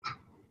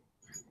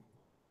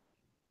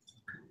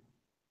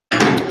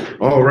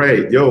All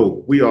right,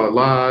 yo, we are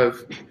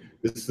live.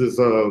 This is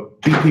a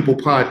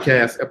Beatppl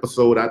podcast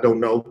episode. I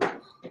don't know,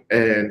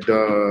 and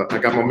I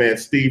got my man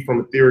Steve from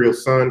Ethereal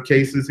Sun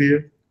Cases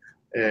here,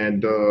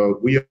 and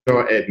we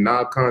are at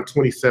Knobcon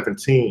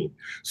 2017.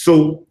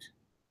 So,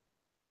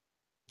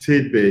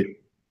 tidbit.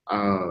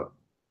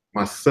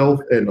 Myself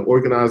and the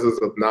organizers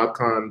of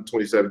Knobcon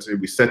 2017,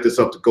 we set this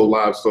up to go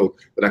live so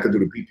that I could do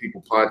the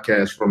Beatppl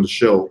podcast from the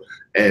show.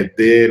 And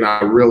then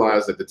I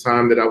realized at the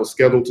time that I was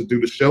scheduled to do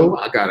the show,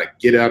 I got to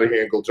get out of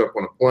here and go jump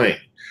on a plane.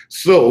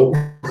 So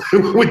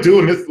we're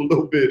doing this a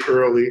little bit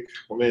early.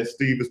 My man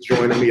Steve is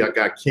joining me. I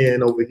got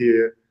Ken over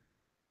here.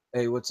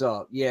 Hey, what's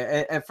up?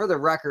 Yeah, and for the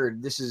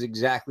record, this is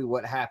exactly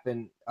what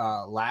happened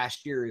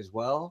last year as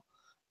well.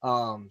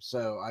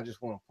 So I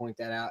just want to point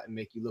that out and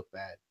make you look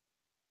bad.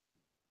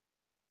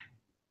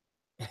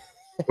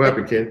 What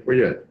happened, Ken? Where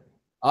you at?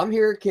 I'm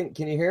here. Can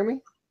you hear me?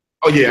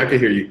 Oh yeah, I can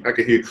hear you. I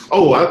can hear you.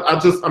 Oh,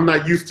 I'm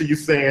not used to you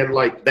saying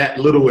like that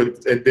little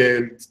and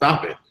then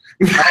stop it.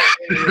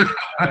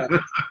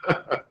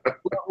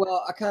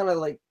 Well, I kind of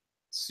like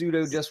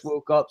pseudo just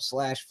woke up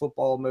 /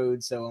 football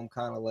mode, so I'm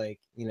kind of like,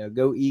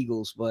 go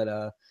Eagles, but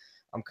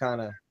I'm kind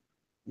of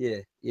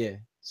yeah.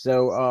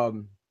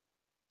 So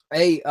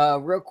hey,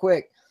 real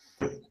quick,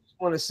 I just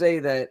want to say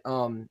that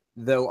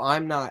though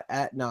I'm not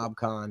at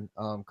Knobcon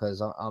because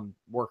I'm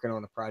working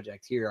on a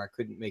project here, I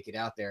couldn't make it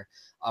out there.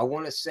 I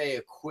want to say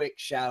a quick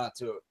shout out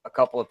to a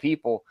couple of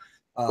people.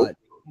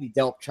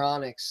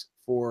 Beatppl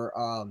for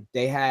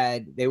they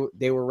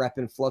were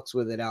repping Flux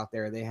with it out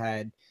there. They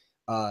had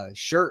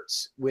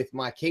shirts with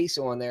my case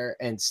on there,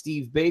 and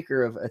Steve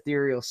Baker of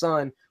Ethereal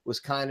Sun was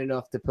kind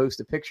enough to post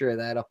a picture of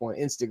that up on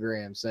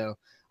Instagram. So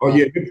oh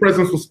yeah, your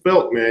presence was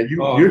felt, man.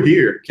 You're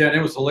here, Ken.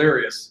 It was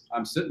hilarious.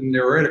 I'm sitting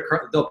there right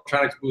across the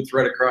electronics booth,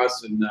 right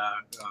across, and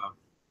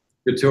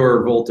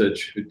Guitar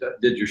Voltage, who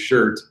did your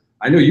shirt.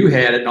 I knew you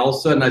had it, and all of a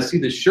sudden I see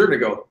this shirt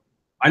and I go,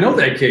 I know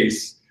that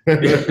case.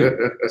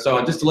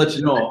 So just to let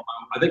you know,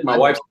 I think my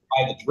wife's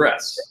buying the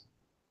dress.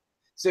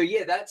 So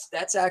yeah,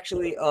 that's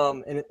actually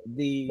in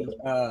the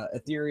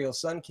Ethereal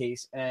Sun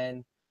case,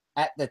 and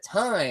at the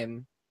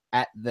time,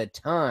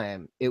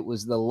 it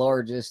was the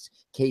largest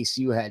case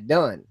you had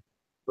done.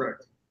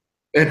 Correct.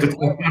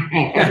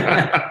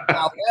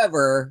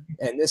 However,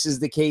 and this is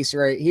the case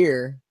right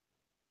here,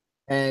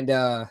 and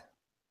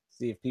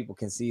see if people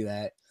can see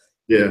that.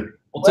 Yeah.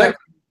 Well,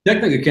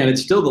 technically, Ken,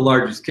 it's still the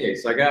largest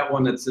case. I got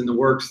one that's in the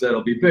works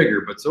that'll be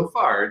bigger, but so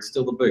far it's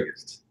still the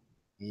biggest.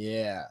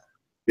 Yeah.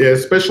 Yeah,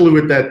 especially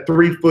with that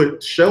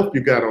 3-foot shelf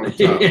you got on the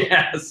top.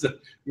 Yes.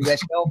 That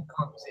shelf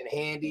comes in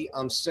handy.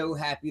 I'm so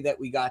happy that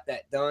we got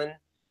that done.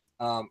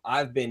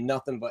 I've been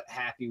nothing but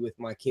happy with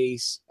my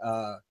case.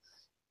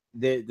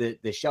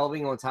 The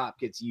shelving on top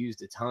gets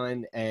used a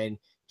ton, and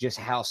just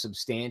how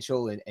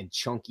substantial and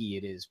chunky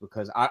it is,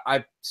 because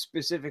I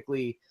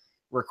specifically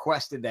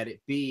requested that it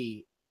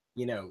be,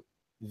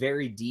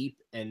 very deep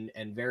and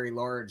very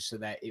large, so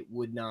that it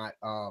would not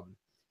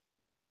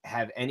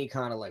have any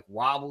kind of like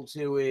wobble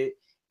to it.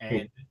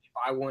 And if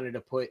I wanted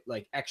to put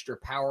like extra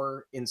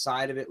power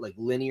inside of it, like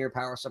linear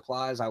power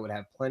supplies, I would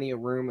have plenty of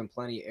room and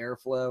plenty of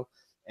airflow.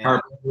 And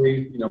car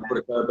battery, put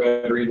a car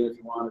battery in it if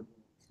you wanted.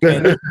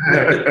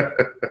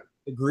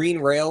 The green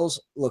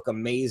rails look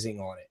amazing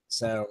on it.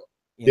 So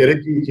yeah, they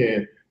do,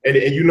 can. And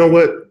you know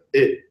what?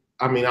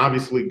 I mean,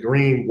 obviously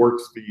green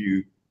works for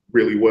you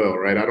really well,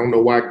 right? I don't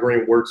know why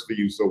green works for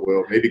you so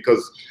well. Maybe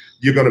because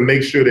you're going to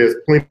make sure there's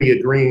plenty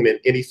of green in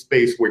any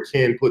space where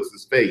Ken puts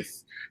his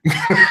face.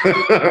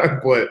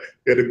 But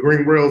yeah, the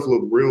green rails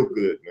look real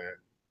good, man.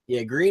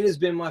 Yeah, green has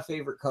been my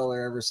favorite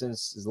color ever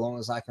since, as long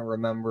as I can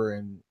remember.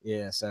 And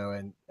yeah, so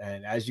and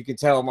as you can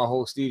tell, my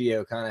whole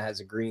studio kind of has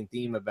a green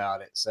theme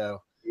about it.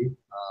 So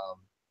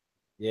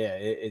yeah,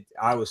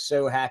 I was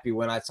so happy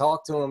when I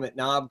talked to him at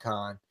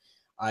Knobcon.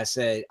 I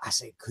said,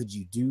 could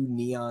you do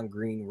neon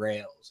green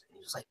rails? And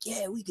he was like,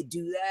 yeah, we could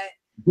do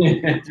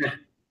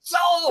that.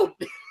 Sold.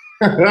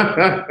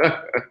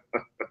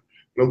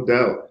 No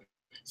doubt.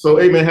 So,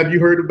 hey man, have you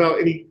heard about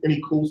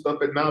any cool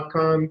stuff at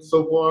Knobcon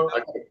so far? I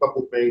got a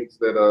couple things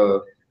that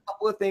a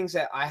couple of things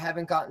that I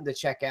haven't gotten to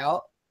check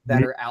out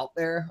that are out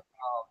there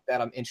that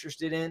I'm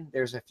interested in.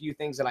 There's a few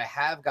things that I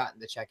have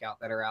gotten to check out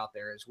that are out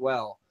there as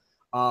well.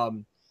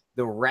 The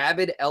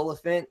rabid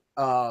elephant.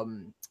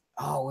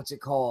 What's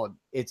it called?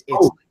 It's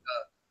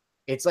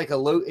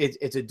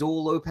a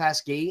dual low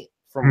pass gate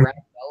from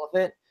rabid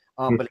elephant.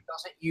 But it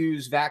doesn't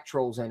use vac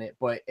trolls in it,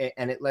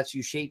 and it lets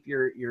you shape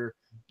your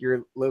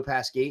low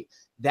pass gate.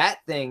 That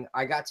thing,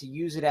 I got to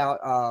use it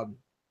out.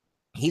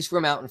 He's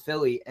from out in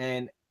Philly,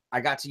 and I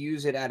got to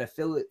use it at a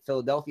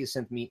Philadelphia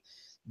synth meet.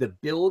 The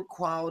build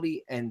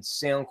quality and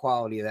sound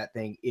quality of that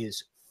thing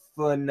is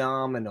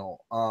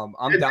phenomenal.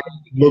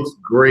 It looks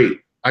great.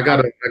 I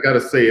gotta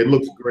say, it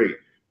looks great.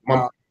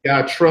 My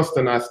guy Trust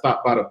and I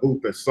stopped by the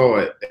booth and saw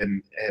it,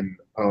 and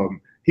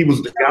he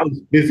was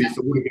busy,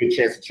 so we didn't get a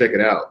chance to check it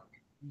out.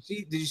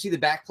 Did you see the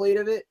back plate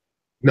of it?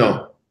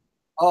 No.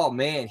 Oh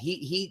man,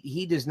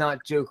 he does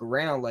not joke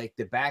around. Like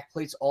the back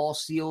plate's all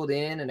sealed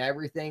in and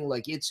everything.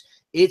 Like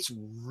it's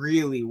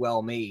really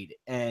well made.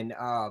 And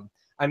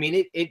I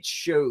mean it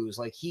shows.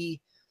 Like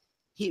we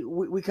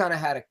kind of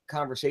had a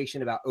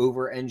conversation about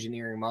over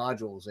engineering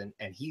modules,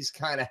 and he's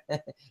kind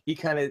of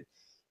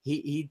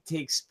he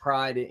takes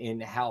pride in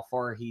how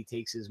far he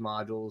takes his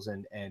modules,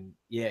 and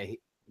yeah,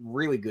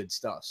 really good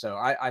stuff. So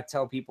I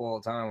tell people all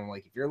the time, I'm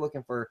like, if you're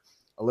looking for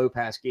a low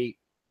pass gate,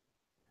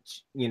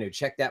 you know,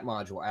 check that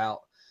module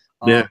out.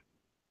 Yeah.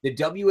 The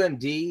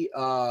WMD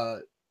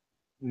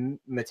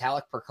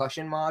metallic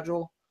percussion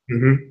module.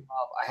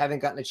 I haven't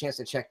gotten a chance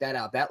to check that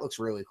out. That looks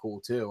really cool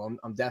too.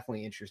 I'm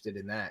definitely interested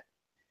in that.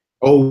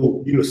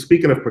 Oh, you know,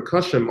 speaking of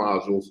percussion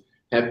modules,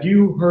 have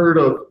you heard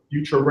of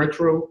Future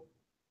Retro?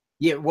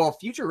 Yeah, well,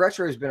 Future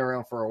Retro has been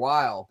around for a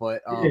while,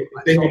 but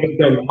They haven't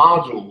done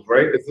modules,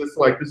 right? Is this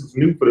like this is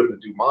new for them to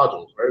do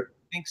modules, right?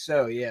 I think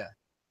so, yeah.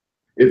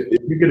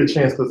 If you get a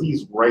chance, because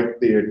he's right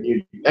there near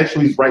you.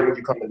 Actually, he's right when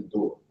you come in the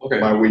door. Okay.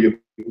 By where you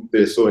move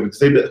this. So in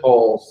Exhibit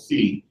Hall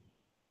C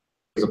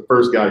is the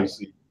first guy you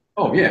see.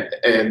 Oh yeah.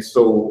 And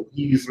so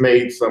he's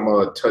made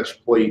some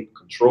touch plate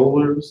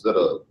controllers that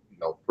are, you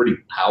know, pretty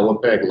power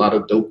packed, a lot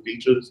of dope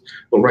features.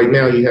 But right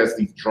now he has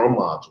these drum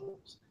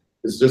modules.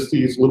 It's just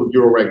these little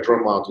Eurorack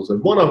drum modules,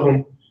 and one of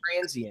them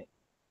Transient.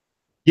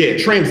 Yeah,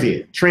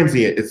 transient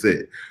is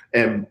it.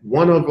 And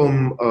one of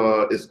them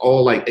is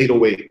all like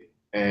 808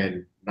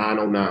 and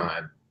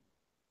 909,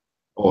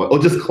 or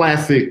just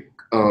classic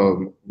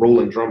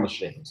rolling drum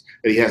machines.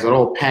 And he has it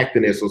all packed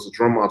in there, so it's a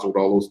drum module with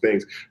all those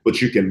things.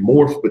 But you can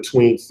morph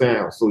between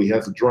sounds. So he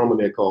has a drum in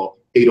there called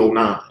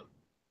 809,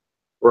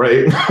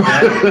 right?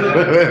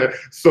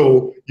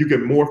 So you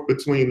can morph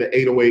between the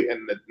 808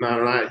 and the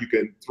 909. You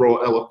can throw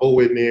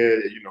LFO in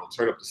there, you know,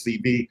 turn up the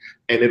CV,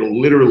 and it'll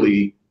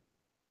literally,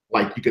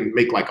 like, you can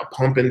make like a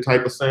pumping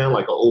type of sound,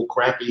 like an old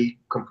crappy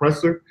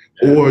compressor,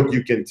 or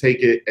you can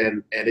take it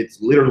and it's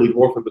literally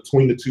morphing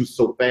between the two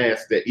so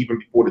fast that even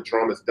before the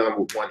drum is done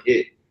with one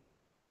hit,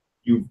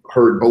 you've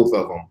heard both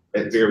of them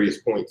at various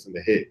points in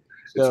the hit.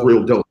 It's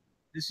real dope.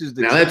 This is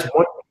the now that's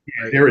one.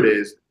 Yeah, here it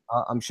is.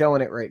 I'm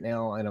showing it right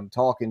now, and I'm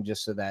talking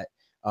just so that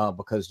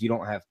because you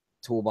don't have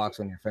Toolbox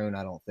on your phone,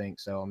 I don't think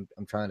so.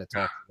 I'm trying to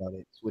talk about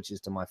it,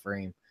 switches to my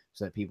frame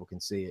so that people can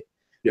see it.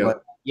 Yeah.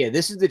 But yeah,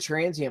 this is the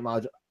transient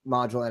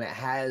module, and it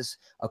has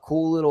a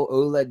cool little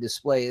OLED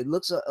display. It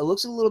looks a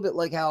little bit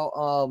like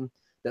how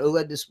the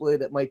OLED display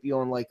that might be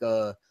on like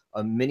a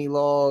mini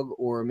log,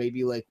 or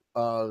maybe like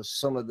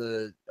some of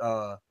the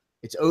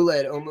it's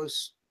OLED,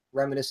 almost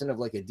reminiscent of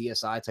like a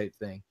DSi type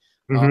thing.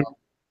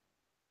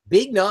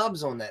 Big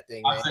knobs on that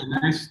thing, man.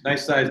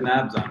 Nice size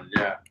knobs on it.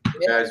 Yeah,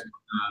 guys,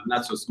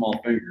 not so small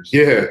fingers.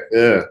 Yeah,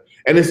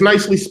 and it's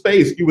nicely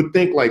spaced. You would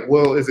think like,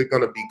 well, is it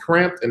going to be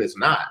cramped? And it's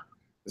not.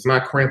 It's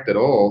not cramped at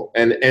all.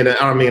 And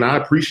I mean, I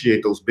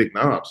appreciate those big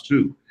knobs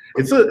too.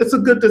 It's a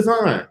good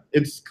design.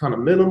 It's kind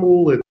of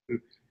minimal, and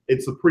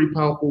it's a pretty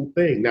powerful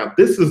thing. Now,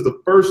 this is the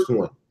first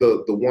one,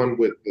 the one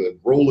with the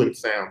rolling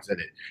sounds in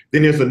it.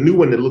 Then there's a new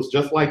one that looks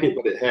just like it,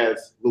 but it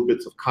has little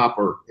bits of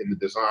copper in the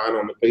design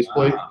on the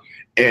faceplate.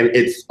 And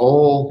it's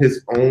all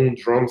his own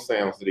drum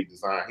sounds that he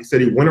designed. He said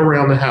he went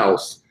around the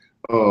house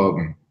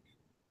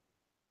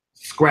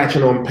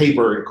scratching on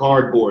paper and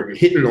cardboard and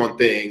hitting on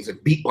things and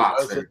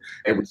beatboxing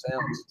and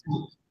sounds.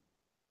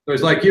 So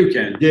it's like you,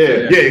 Ken.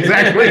 Yeah,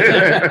 exactly.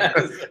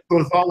 So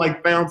it's all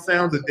like found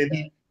sounds, and then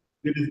he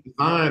did his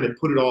design and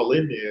put it all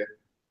in there,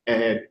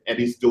 and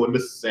he's doing the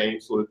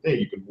same sort of thing.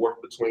 You can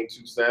work between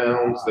two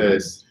sounds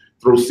and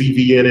throw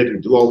CV in it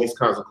and do all these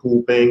kinds of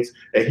cool things.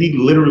 And he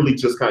literally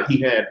just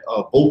he had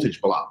a voltage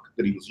block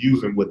that he was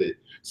using with it.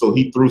 So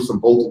he threw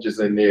some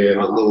voltages in there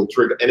and a little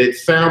trigger, and it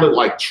sounded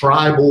like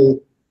tribal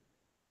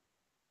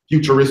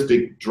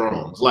futuristic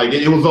drums. Like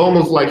it was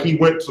almost like he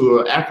went to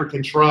an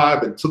African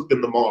tribe and took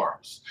them to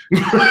Mars. You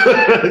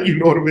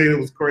know what I mean? It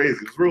was crazy.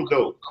 It's real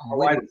dope.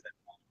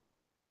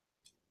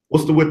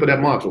 What's the width of that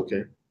module,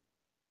 Ken?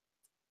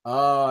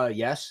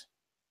 Yes.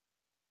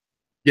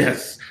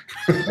 Yes.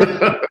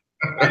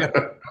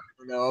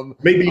 No,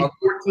 maybe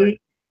 14.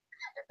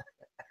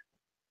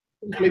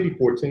 Maybe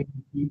 14,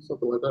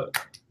 something like that.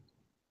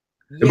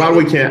 And by the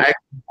way, Ken,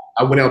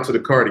 I went out to the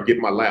car to get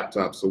my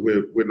laptop, so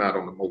we're not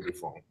on the mobile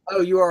phone.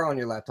 Oh, you are on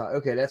your laptop.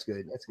 Okay, that's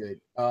good. That's good.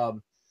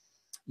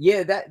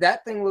 Yeah,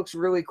 that thing looks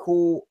really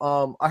cool.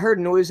 I heard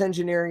Noise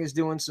Engineering is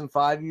doing some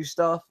 5U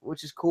stuff,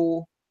 which is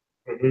cool.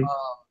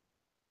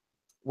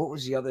 What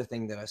was the other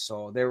thing that I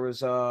saw? There was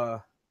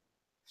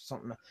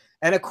something,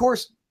 and of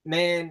course,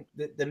 man,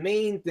 the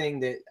main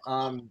thing that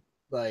I'm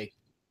like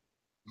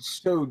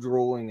so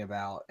drooling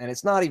about, and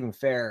it's not even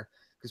fair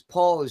because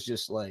Paul is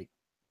just like,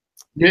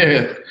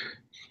 yeah,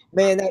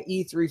 man, that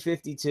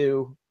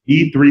E352.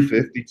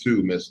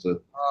 E352, mister.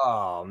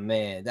 Oh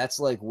man, that's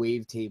like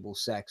wavetable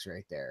sex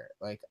right there.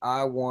 Like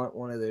I want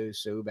one of those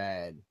so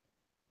bad.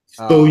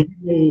 So you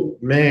know,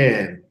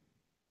 man,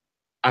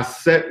 I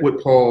sat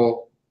with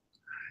Paul,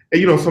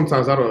 and you know,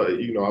 sometimes I don't,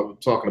 you know, I was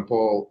talking to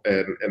Paul,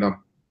 and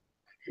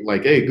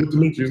Like, hey, good to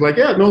meet you. He's like,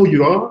 yeah, no,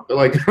 you are.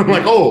 Like, I'm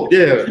like, oh,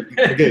 yeah.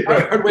 Okay,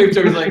 right. I'd wave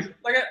to him, like,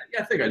 yeah,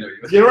 I think I know you.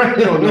 You're right.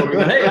 You don't know me.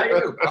 Hey, how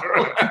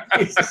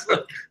you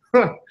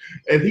doing?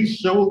 And he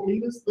showed me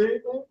this thing,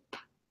 man.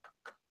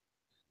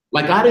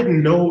 Like, I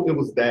didn't know it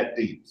was that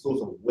deep. So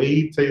it's a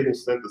wavetable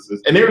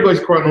synthesis. And everybody's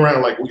crawling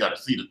around like, we got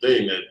to see the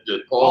thing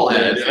that Paul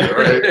has,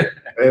 right?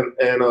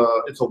 and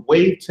it's a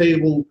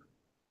wavetable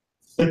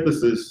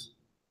synthesis,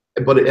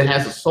 but it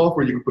has a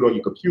software you can put on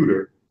your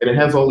computer, and it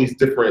has all these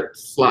different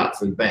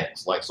slots and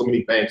banks. Like so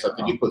many banks, I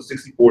think you put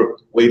 64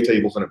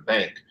 wavetables in a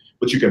bank,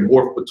 but you can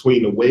morph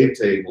between the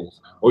wavetables,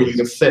 or you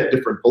can set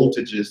different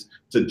voltages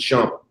to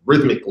jump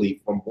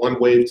rhythmically from one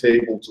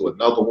wavetable to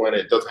another one.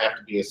 It doesn't have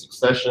to be in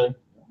succession.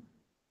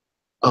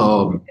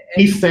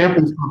 He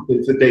sampled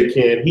something today,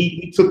 Ken.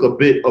 He took a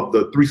bit of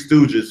the Three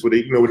Stooges, where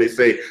they, when they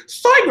say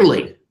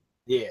 "certainly,"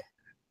 yeah,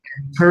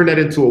 and turned that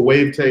into a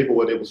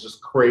wavetable, and it was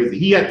just crazy.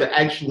 He had to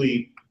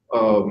actually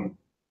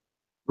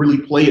really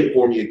play it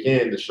for me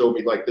again to show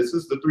me like this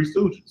is the Three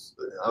Stooges.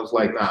 I was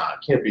like, nah, it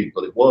can't be,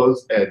 but it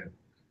was, and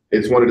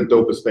it's one of the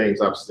dopest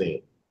things I've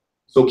seen.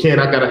 So Ken,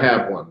 I gotta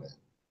have one, man.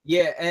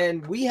 Yeah,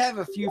 and we have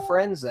a few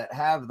friends that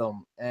have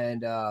them,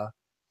 and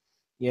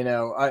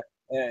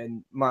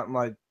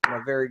my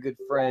very good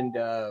friend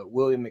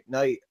William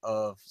McKnight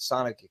of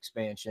Sonic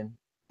Expansion,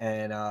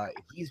 and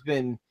he's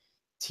been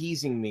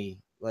teasing me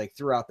like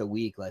throughout the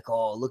week, like,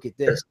 oh, look at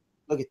this,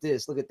 look at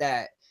this, look at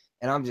that,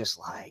 and I'm just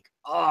like,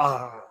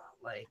 oh,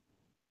 like,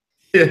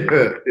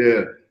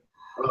 yeah.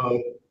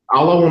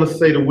 All I want to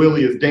say to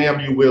Willie is, damn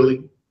you,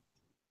 Willie.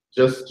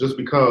 Just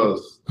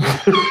because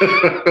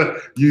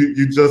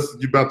you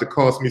about to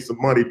cost me some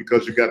money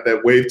because you got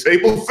that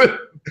wavetable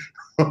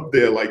up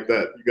there like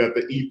that. You got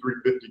the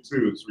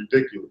E352. It's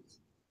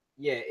ridiculous.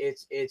 Yeah,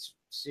 it's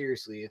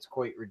seriously, it's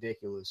quite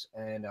ridiculous.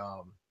 And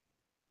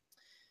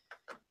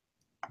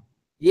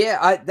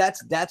yeah,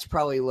 that's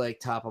probably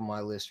like top of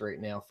my list right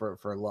now for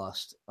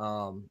Lust.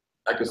 I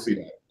can see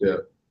that. Yeah.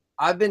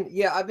 I've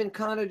been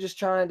kind of just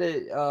trying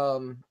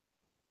to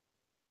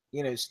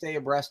stay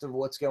abreast of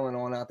what's going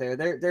on out there.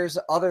 There's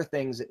other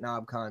things at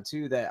Knobcon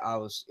too that I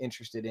was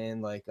interested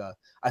in. Like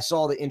I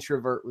saw the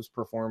Introvert was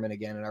performing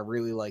again, and I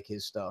really like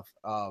his stuff.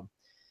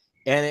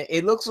 And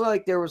it looks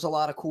like there was a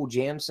lot of cool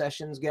jam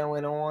sessions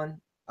going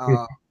on,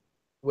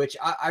 which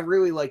I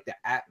really like the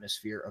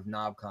atmosphere of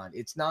Knobcon.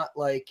 It's not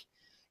like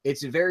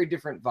it's a very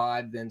different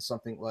vibe than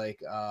something like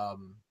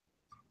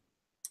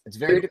it's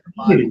very different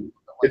vibe.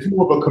 It's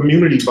more of a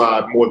community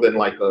vibe more than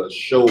like a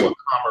show, a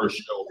commerce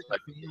show.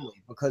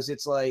 Because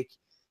it's like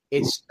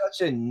it's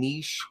such a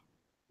niche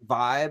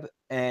vibe,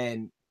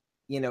 and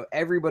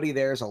everybody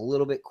there is a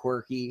little bit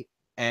quirky,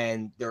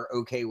 and they're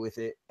okay with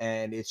it,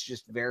 and it's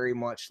just very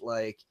much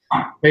like,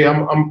 hey,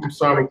 I'm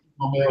sorry,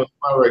 my man was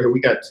right here.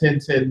 We got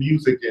 1010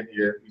 music in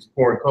here. He's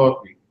pouring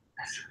coffee.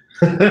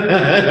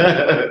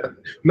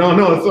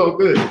 No, it's all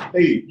good.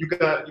 Hey, you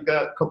got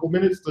a couple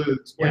minutes to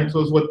explain to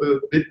us what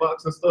the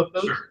Bitbox and stuff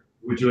does? Sure.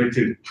 Would you like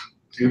to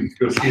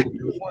go see it?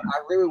 I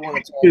really want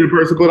to talk. The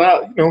person, but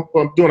I'm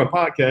doing a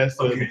podcast,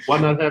 so why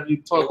not have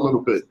you talk a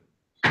little bit?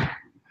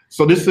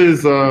 So this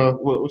is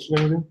what's your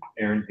name again?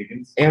 Aaron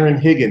Higgins. Aaron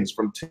Higgins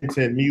from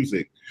 1010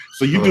 Music.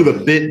 So you do the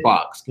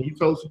Bitbox. Can you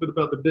tell us a bit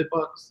about the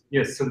Bitbox?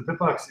 Yes. So the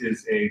Bitbox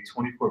is a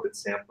 24-bit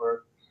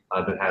sampler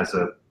that has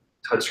a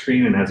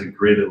touchscreen and has a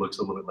grid that looks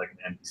a little bit like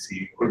an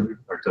MPC, or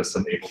does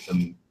some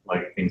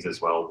Ableton-like things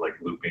as well, like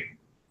looping.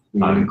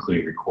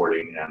 Including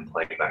recording and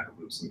playing back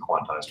the loops in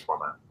quantized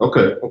format.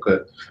 Okay.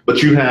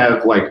 But you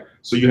have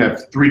you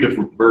have 3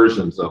 different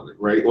versions of it,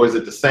 right? Or is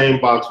it the same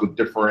box with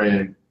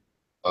different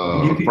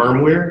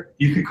firmware?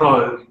 You could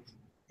call it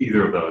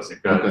either of those.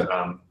 You've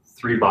got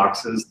 3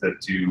 boxes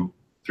that do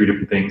 3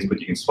 different things,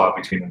 but you can swap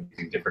between them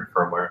using different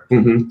firmware.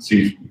 So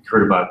you've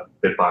heard about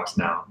Bitbox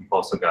now. You've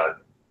also got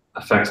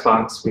Effects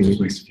Box, which was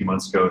released a few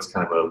months ago. It's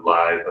kind of a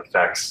live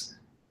effects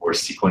or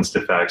sequenced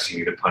effects. You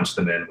can either punch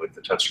them in with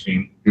the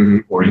touchscreen,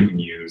 or you can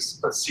use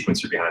a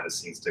sequencer behind the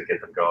scenes to get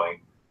them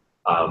going,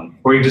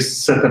 or you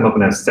just set them up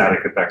and have static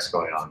effects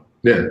going on.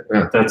 Yeah.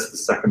 That's the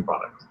second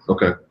product.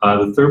 Okay.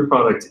 The third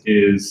product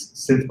is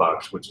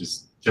Synthbox, which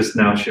is just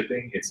now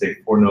shipping. It's a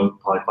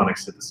 4-note polyphonic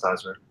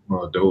synthesizer.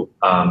 Oh, dope.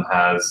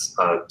 Has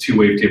 2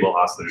 wavetable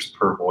oscillators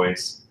per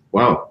voice.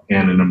 Wow.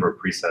 And a number of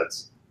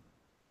presets.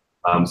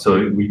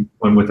 So we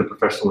went with a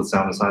professional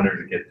sound designer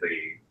to get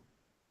the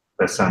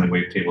best sounding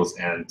wavetables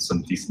and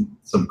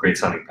some great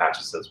sounding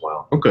patches as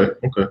well. Okay.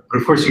 But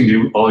of course, you can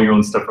do all your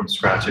own stuff from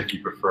scratch if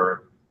you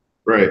prefer.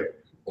 Right.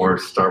 Or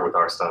start with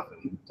our stuff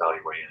and dial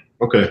your way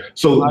in. Okay.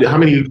 So how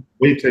many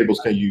wavetables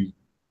can you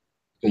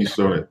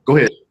store in? Go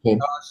ahead. I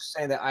was just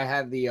saying that I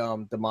have the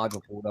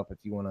module pulled up if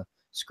you want to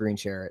screen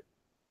share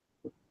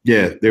it.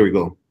 Yeah, there we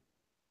go.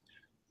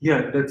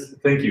 Yeah,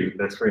 thank you.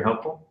 That's very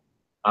helpful.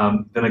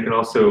 Then I can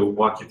also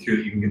walk you through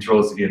that you can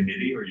control this via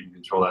MIDI, or you can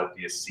control that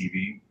via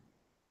CV.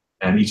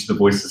 And each of the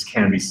voices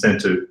can be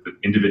sent to the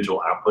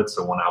individual outputs,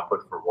 so one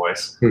output for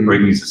voice, or you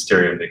can use a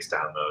stereo mix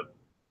download.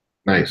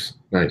 Nice.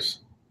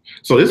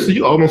 So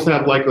you almost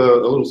have like a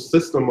little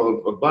system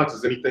of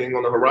boxes. Anything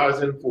on the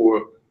horizon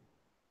for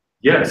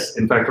Yes,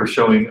 in fact, we're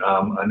showing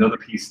another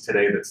piece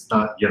today that's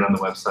not yet on the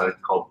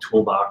website called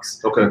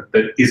Toolbox. Okay.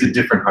 That is a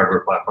different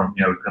hardware platform.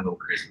 You know, we've gone a little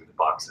crazy with the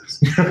boxes,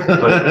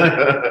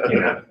 but you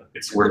know,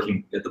 it's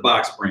working. At the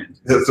box brand.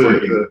 That's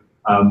working.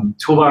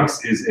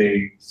 Toolbox is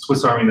a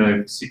Swiss Army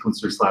knife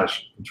sequencer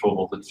 / control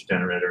voltage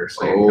generator.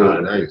 So you've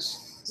got,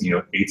 nice. you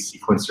know, 8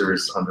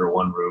 sequencers under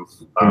one roof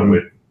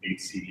with 8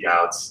 CD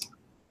outs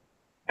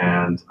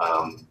and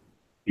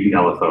 8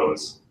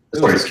 LFOs.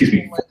 Sorry, excuse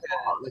me.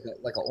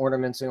 Like a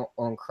ornaments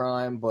on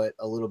crime, but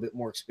a little bit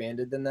more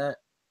expanded than that.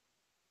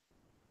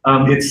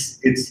 It's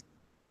a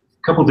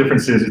couple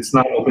differences. It's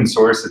not open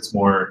source. It's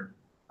more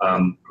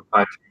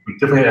proprietary. It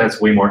definitely has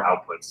way more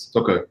outputs.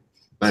 Okay.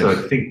 Nice. So I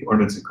think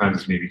Ornaments and Crime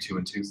is maybe 2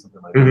 and 2,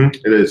 something like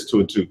that. It is 2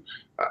 and 2.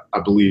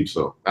 I believe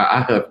so.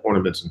 I have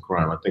Ornaments and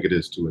Crime. I think it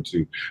is 2 and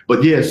 2.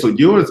 But yeah, so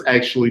yours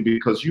actually,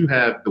 because you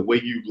have the way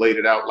you laid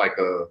it out like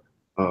a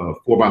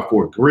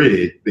 4x4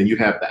 grid, then you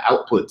have the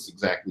outputs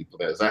exactly for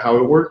that. Is that how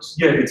it works?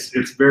 Yeah,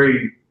 it's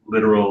very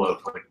literal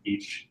of like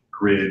each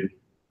grid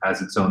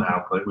has its own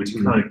output, which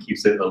kind of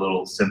keeps it a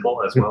little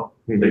simple as well.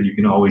 That you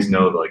can always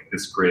know like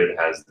this grid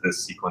has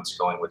this sequence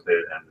going with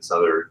it and this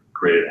other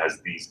grid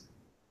has these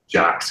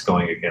jacks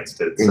going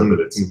against it, so that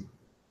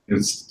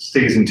it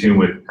stays in tune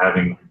with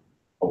having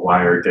a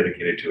wire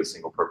dedicated to a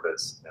single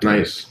purpose. And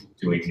nice.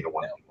 Doing, you know,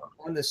 one.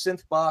 On the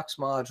synth box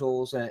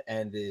modules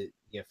and the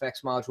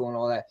effects module and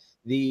all that,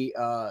 the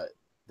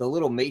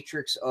little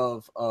matrix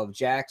of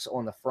jacks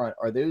on the front,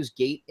 are those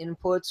gate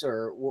inputs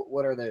or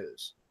what are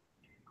those?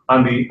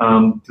 On the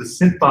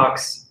synth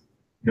box,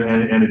 you know,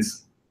 and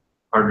its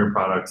partner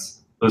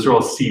products, those are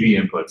all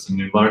CV inputs, and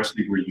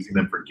largely we're using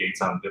them for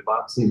gates on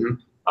Bitbox.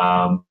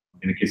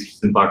 In the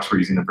case of synthbox, we're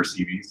using them for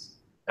CVs,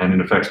 and in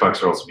effectsbox,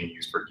 they're also being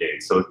used for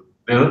gates. So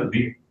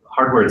the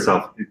hardware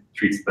itself, it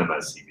treats them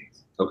as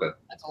CVs. Okay.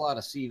 That's a lot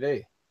of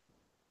CV.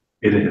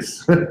 It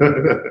is.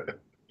 It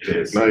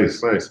is.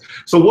 Nice, nice.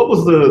 So what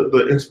was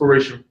the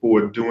inspiration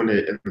for doing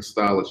it in the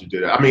style that you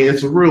did it? I mean,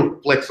 it's a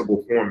real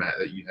flexible format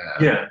that you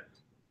have. Yeah.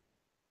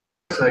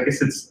 So I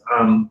guess it's,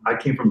 I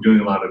came from doing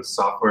a lot of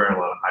software and a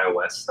lot of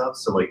iOS stuff.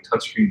 So like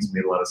touchscreens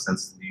made a lot of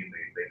sense to me, and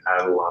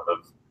they add a lot of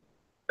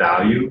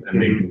value, and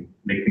they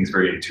make things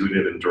very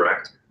intuitive and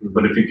direct.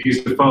 But if you've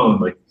used the phone,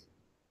 like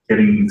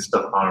getting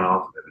stuff on and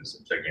off of it is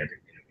a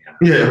gigantic pain in the ass.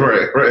 Yeah,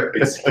 right.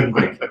 It's like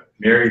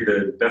marry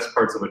the best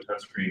parts of a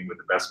touchscreen with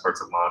the best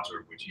parts of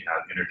modular, which you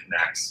have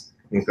interconnects.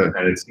 Okay.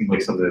 And it seemed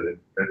like something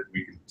that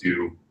we could do,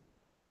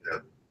 you know,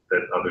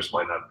 that others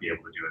might not be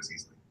able to do as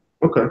easily.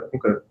 Okay.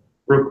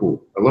 Real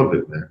cool. I love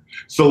it, man.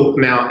 So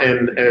now,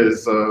 and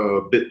as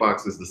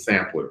Bitbox is the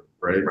sampler,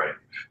 right? Right.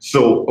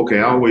 So, okay,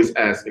 I always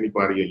ask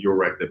anybody at your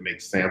rack that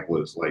makes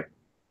samplers, like,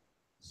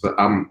 so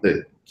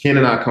Ken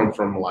and I come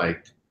from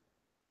like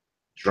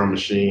drum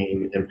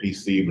machine,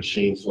 MPC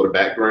machine sort of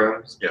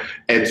backgrounds. Yeah.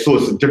 And so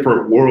it's a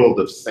different world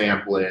of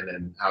sampling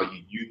and how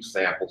you use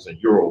samples in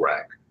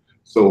Eurorack.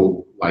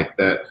 So like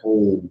that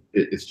whole,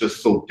 it's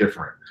just so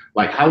different.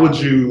 Like how would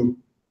you,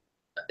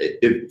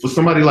 if for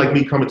somebody like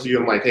me coming to you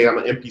and like, hey, I'm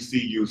an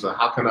MPC user,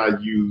 how can I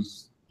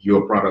use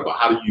your product? Or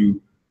how do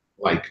you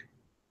like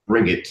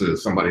bring it to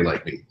somebody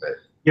like me?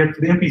 Yeah,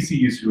 for the MPC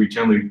user, we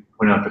generally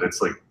point out that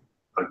it's like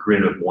a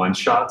grid of one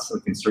shots, so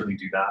we can certainly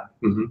do that.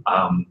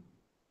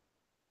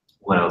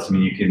 What else? I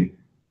mean, you can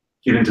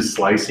get into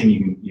slicing. You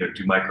can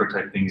do micro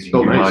type things. You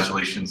can do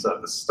modulations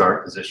of the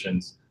start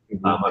positions.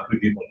 I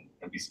believe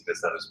MPC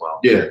does that as well.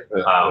 Yeah.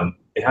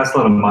 It has a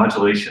lot of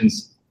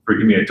modulations.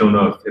 Forgive me, I don't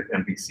know if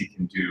MPC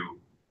can do.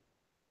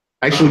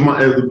 Actually,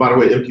 by the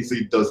way,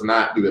 MPC does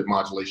not do that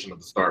modulation of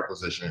the start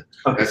position.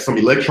 Okay. Some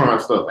Electron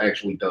stuff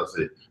actually does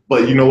it.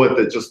 But you know what?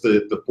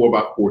 The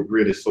 4x4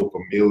 grid is so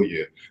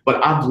familiar.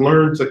 But I've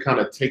learned to kind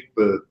of take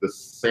the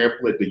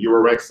sample, the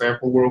Eurorack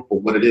sample world for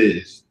what it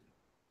is,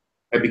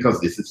 and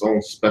because it's its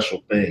own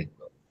special thing.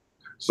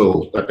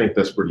 So I think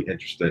that's pretty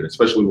interesting,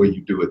 especially when you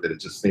do it, that it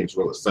just seems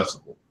real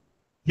accessible.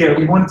 Yeah,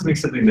 we wanted to make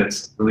something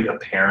that's really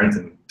apparent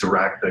and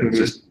direct, that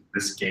just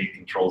this gate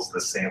controls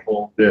the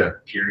sample. Yeah.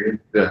 Period.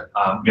 Yeah.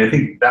 I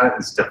think that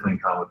is definitely in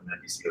common with an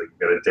MPC. Like you've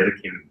got a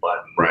dedicated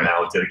button,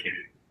 now a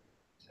dedicated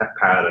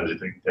pad, and a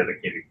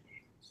dedicated gate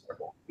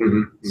sample.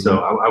 So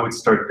I would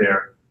start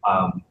there.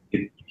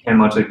 You can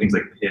modulate things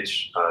like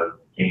pitch,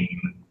 gain,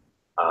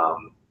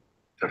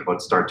 talk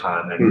about start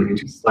time, and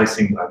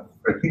slicing.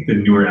 I think the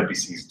newer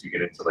MPCs do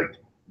get into like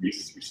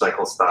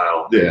recycle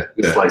style.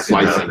 Slicing.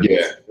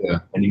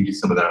 And you can do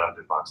some of that on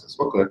Bitbox as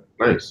well. Okay,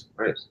 nice.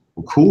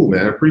 Well, cool,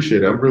 man. I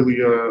appreciate it. I'm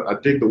really, I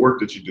dig the work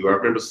that you do. I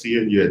remember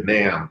seeing you at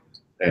NAMM,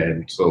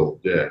 and so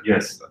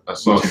yes, I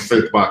saw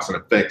synthbox and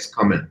effects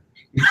coming.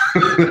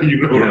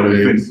 We've been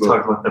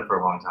talking about that for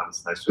a long time.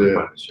 It's nice to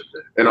finally ship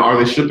it. And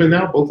are they shipping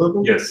now, both of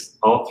them? Yes,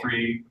 all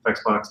three,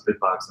 effectsbox,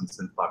 Bitbox, and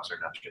synthbox are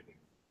now shipping.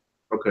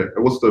 Okay,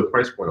 and what's the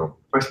price point on it?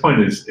 Price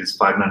point is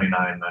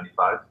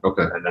 $599.95.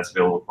 Okay, and that's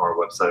available from our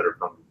website or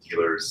from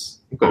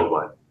dealers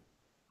worldwide.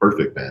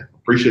 Perfect, man.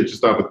 Appreciate you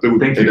stopping through.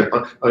 Thank you.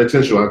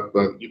 Unintentional,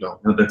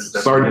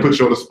 that's sorry to put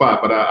you on the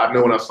spot, but I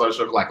know when I saw you,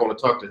 I was like, I want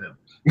to talk to him.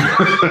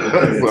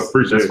 So I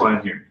appreciate it. That's why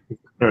I'm here.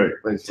 All right,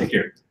 thanks. Take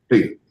care.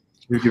 Hey.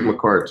 You give him a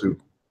card too.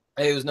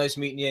 Hey, it was nice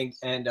meeting you,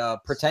 and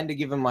pretend to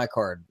give him my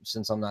card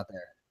since I'm not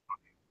there.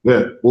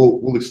 Yeah,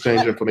 we'll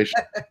exchange information.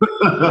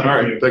 All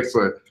right, thanks,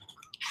 man.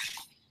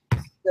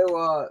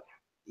 So,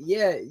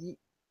 yeah,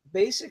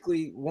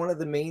 basically one of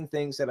the main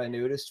things that I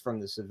noticed from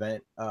this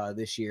event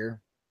this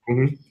year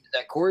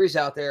that Corey's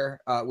out there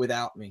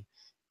without me,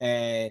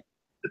 and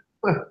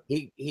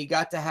he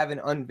got to have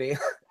an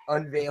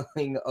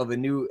unveiling of a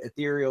new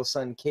Ethereal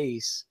Sun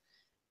case,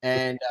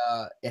 and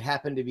it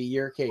happened to be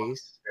your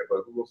case. Yeah,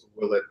 but who wants to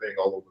will that thing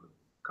all over the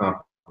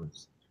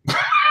conference?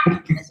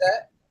 What's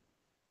that?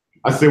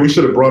 I said we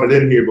should have brought it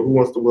in here, but who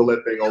wants to will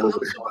that thing all over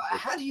the conference?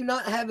 How do you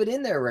not have it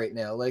in there right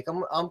now? Like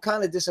I'm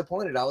kind of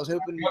disappointed. I was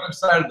hoping The other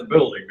side of the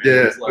building, man.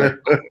 Yeah. It's like,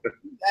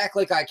 act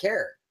like I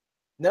care.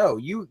 No,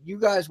 you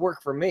guys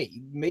work for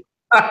me.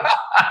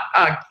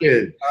 I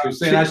kid. you're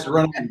saying I should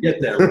run up and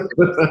get that.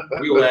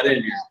 Wheel that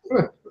in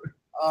here.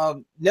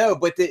 No,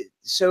 but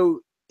so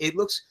it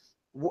looks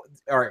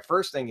all right.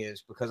 First thing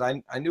is, because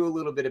I knew a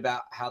little bit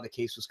about how the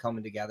case was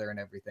coming together and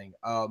everything.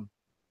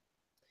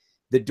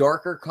 The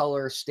darker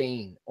color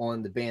stain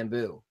on the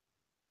bamboo,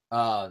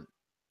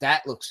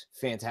 that looks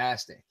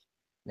fantastic.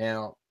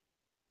 Now,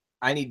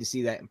 I need to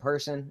see that in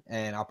person,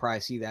 and I'll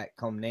probably see that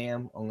come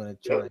NAMM. I'm gonna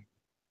try and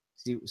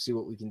see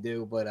what we can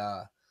do. But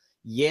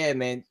yeah,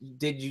 man,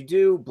 did you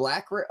do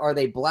black? Are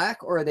they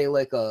black or are they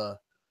like a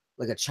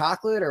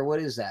chocolate, or what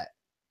is that?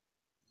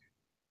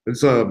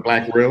 It's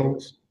black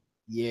rails.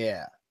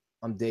 Yeah,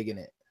 I'm digging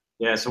it.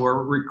 Yeah, so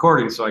we're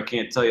recording, so I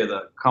can't tell you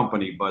the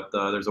company, but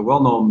there's a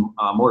well-known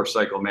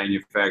motorcycle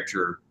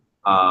manufacturer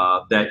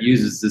that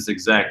uses this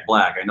exact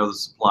black. I know the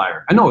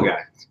supplier. I know a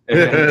guy.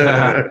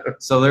 And,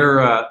 so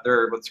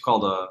they're what's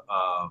called a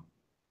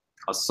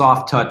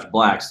soft touch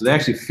black. So they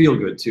actually feel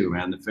good too,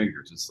 man. The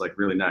fingers, it's like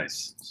really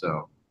nice.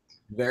 So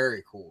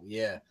very cool.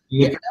 Yeah.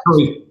 Yeah.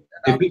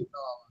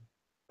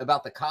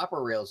 About the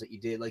copper rails that you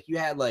did, like you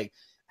had like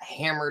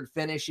hammered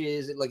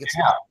finishes. Like it's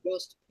not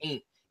just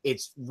paint.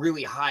 It's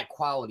really high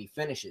quality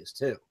finishes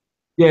too.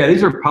 Yeah,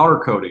 these are powder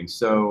coatings,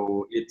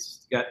 so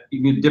it's got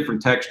you get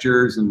different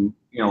textures, and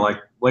you know, like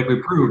we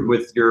proved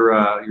with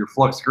your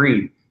flux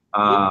green,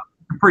 you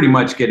pretty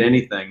much get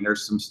anything.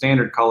 There's some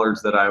standard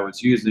colors that I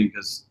was using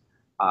because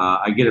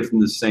I get it from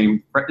the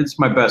same. It's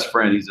my best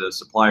friend. He's a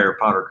supplier of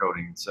powder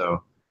coating,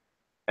 so.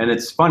 And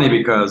it's funny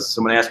because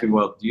someone asked me,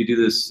 "Well, do you do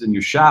this in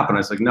your shop?" And I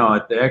was like, "No,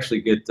 they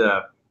actually get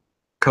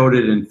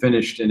coated and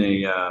finished in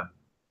a."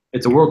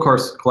 It's a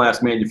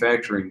world-class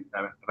manufacturing.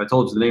 If I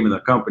told you the name of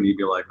the company, you'd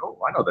be like, "Oh,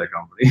 I know that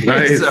company."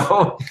 Nice.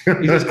 So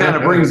he just kind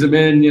of brings them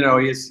in. You know,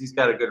 he's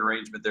got a good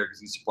arrangement there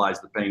because he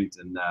supplies the paint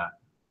and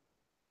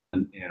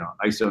you know,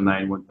 ISO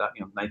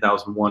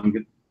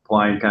 9001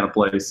 applying kind of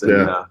place. And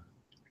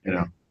you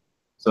know,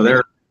 so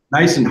they're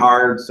nice and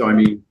hard. So I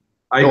mean,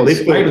 I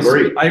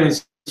even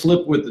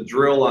slipped with the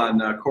drill on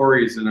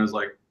Corey's, and I was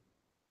like,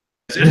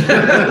 so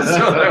that was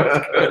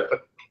good.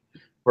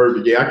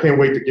 Perfect. Yeah, I can't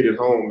wait to get it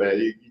home, man.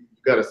 You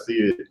got to see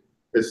it.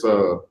 It's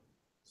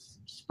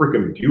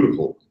freaking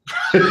beautiful.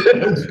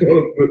 Because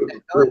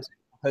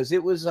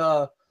it was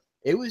I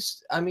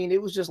mean,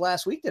 it was just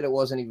last week that it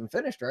wasn't even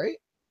finished, right?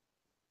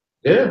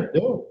 Yeah.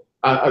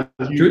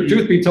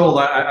 Truth be told,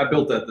 I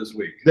built that this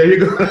week. There you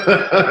go.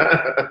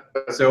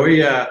 So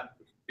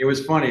it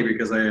was funny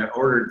because I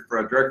ordered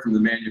direct from the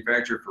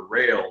manufacturer for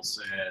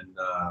rails, and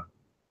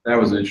that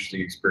was an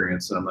interesting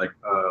experience. And I'm like,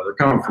 they're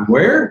coming from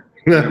where?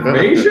 From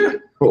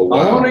Asia? Oh, wow.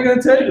 How long are they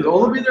going to take? They'll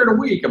only be there in a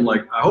week. I'm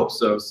like, I hope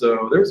so.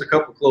 So there was a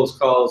couple close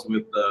calls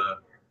with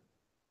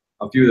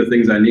a few of the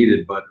things I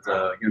needed, but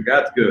you know,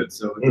 God's good.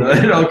 So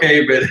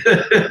okay, but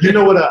you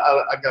know what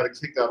I got a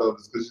kick out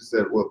of is because you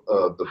said, well,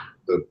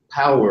 the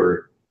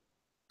power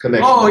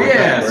connection. Oh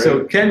yeah. Right?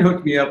 So Ken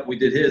hooked me up. We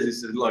did his. He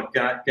said, look,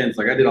 Ken's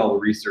like, I did all the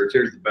research.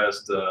 Here's the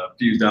best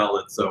fused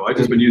outlets. So I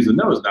just been using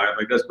those now. I'm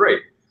like, that's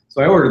great.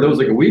 So I ordered those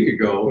like a week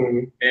ago,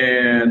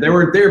 and they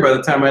weren't there by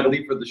the time I had to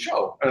leave for the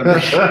show. And I'm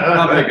like,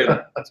 I'm making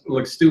it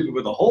look stupid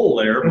with a hole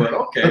there, but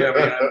okay. I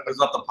mean, I was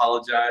up to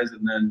apologize,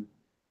 and then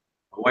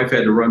my wife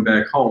had to run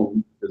back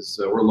home because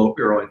we're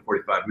only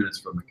 45 minutes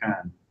from the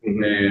con,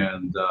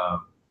 and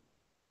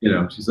you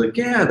know, she's like,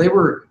 yeah, they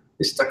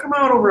stuck them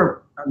out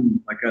over on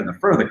the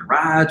front of the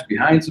garage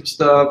behind some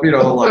stuff, you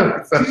know,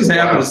 like she just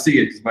happened to see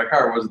it because my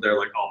car wasn't there,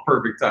 like, oh,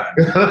 perfect time.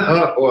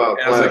 Wow,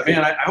 and I was like,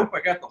 man, I hope I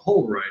got the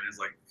hole right. And it's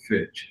like,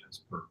 Fitch, that's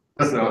perfect.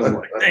 So I was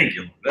like, thank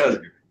you, that was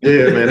good.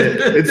 Yeah, man,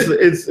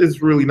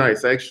 it's really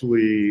nice.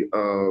 Actually,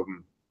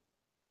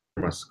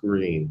 my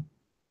screen.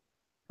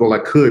 Well, I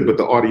could, but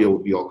the audio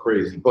would be all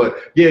crazy. But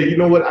yeah, you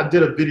know what? I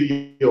did a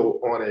video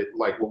on it,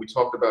 like when we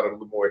talked about it a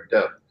little more in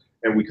depth,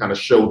 and we kind of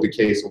showed the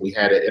case, and we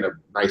had it in a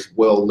nice,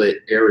 well-lit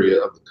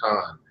area of the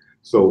con.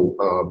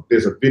 So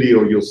there's a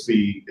video you'll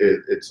see.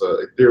 It's a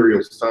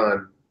Ethereal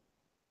Sun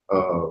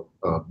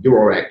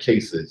Eurorack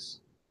cases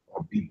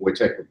on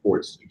BBoyTech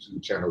Reports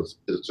YouTube channel.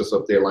 It's just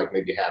up there, like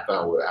maybe half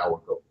hour, an hour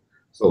ago.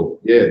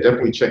 So yeah,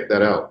 definitely check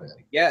that out, man.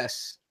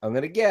 Yes, I'm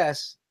gonna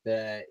guess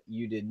that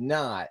you did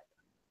not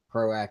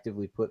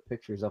proactively put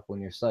pictures up on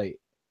your site.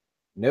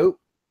 Nope.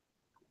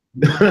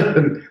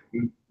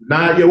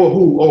 Not yeah. Well,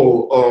 who?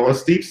 Oh, on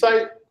Steve's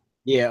site.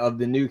 Yeah, of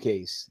the new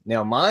case.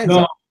 Now mine's.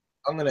 No.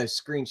 I'm gonna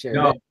screen share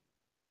No. that.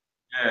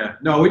 Yeah,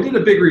 no, we did a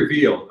big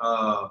reveal.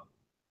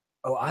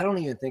 Oh, I don't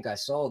even think I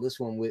saw this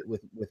one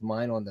with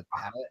mine on the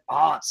palette.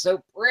 Oh, it's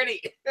so pretty.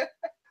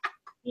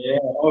 Yeah.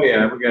 Oh,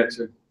 yeah. We got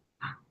you.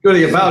 Go to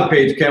the about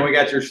page, Ken. We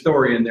got your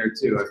story in there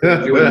too. I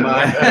put you in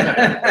mine.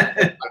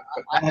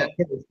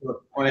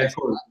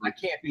 I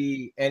can't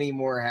be any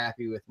more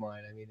happy with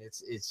mine. I mean,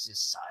 it's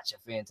just such a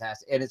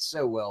fantastic, and it's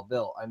so well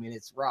built. I mean,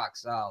 it's rock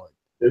solid.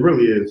 It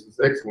really is. It's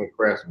excellent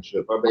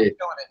craftsmanship. I mean, it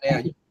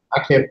now. I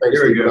can't thank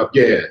Steve enough.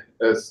 Yeah,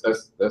 that's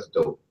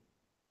dope.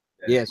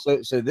 Yeah.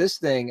 So this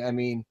thing, I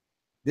mean,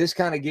 this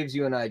kind of gives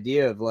you an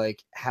idea of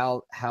like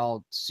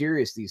how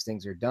serious these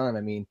things are done.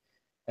 I mean,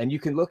 and you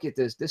can look at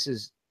this. This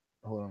is,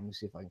 hold on, let me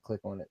see if I can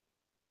click on it.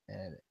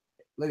 And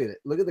look at it.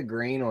 Look at the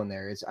grain on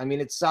there. I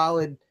mean, it's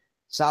solid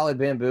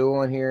bamboo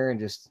on here, and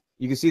just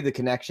you can see the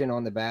connection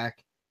on the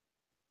back.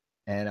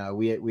 And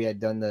we had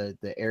done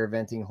the air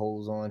venting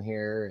holes on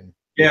here, and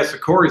yeah, so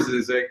Corey's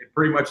is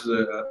pretty much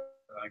a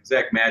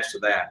exact match to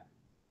that.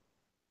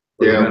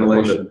 Yeah,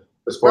 ventilation.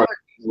 As far as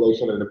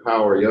ventilation and the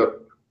power, yep.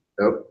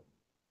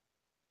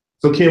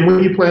 So Kim,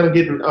 when you plan on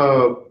getting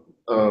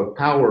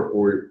power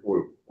for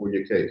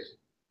your case?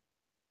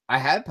 I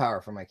have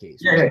power for my case.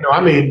 Yeah, no,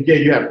 I mean, yeah,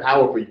 you have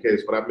power for your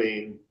case, but I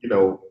mean, you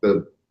know,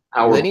 the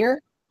power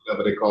linear,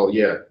 whatever they call it,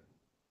 yeah.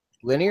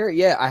 Linear,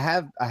 yeah, I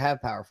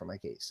have power for my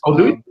case. Oh,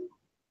 do you?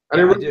 I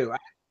do.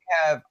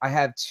 I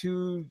have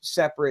two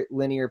separate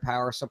linear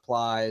power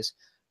supplies.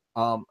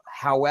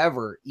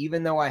 However,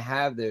 even though I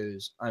have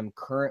those, I'm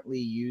currently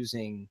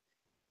using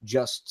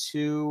just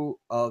two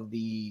of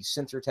the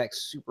Synthertech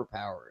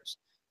superpowers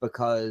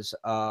because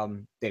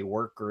they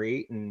work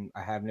great and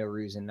I have no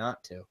reason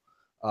not to.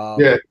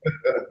 Yeah.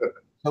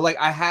 So like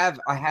I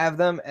have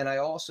them, and I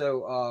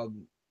also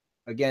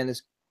again,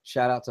 this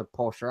shout out to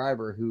Paul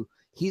Schreiber, who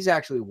he's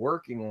actually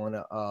working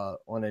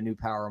on a new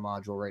power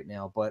module right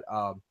now. But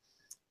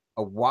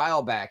a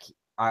while back,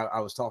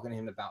 I was talking to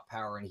him about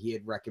power, and he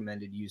had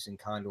recommended using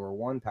Condor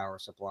 1 power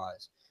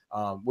supplies,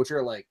 which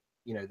are like,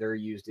 you know, they're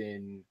used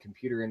in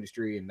computer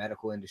industry and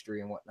medical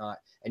industry and whatnot,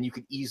 and you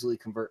could easily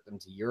convert them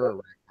to Euro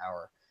rack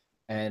power.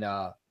 And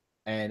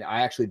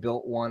I actually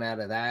built one out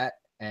of that,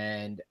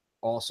 and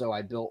also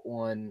I built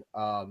one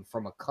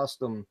from a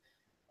custom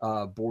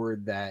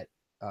board that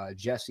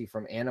Jesse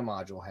from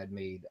Animodule had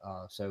made.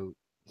 So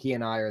he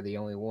and I are the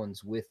only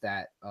ones with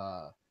that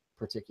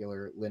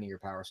particular linear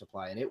power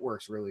supply, and it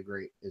works really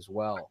great as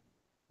well.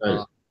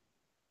 Nice.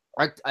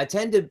 I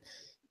tend to,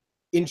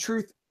 in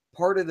truth,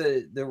 part of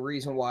the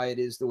reason why it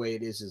is the way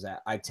it is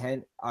that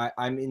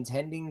I'm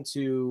intending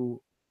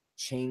to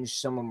change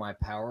some of my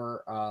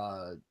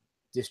power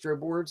distro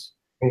boards.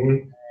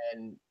 Mm-hmm.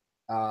 And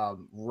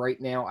right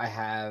now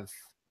I've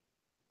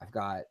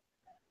got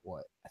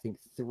what I think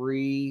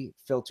 3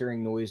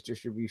 filtering noise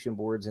distribution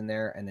boards in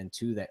there, and then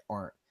 2 that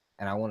aren't.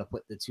 And I want to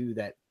put the 2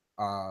 that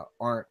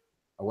aren't,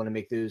 I want to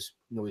make those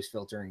noise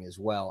filtering as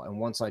well. And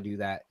once I do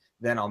that,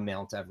 then I'll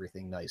mount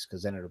everything nice,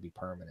 because then it'll be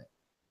permanent.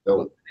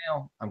 But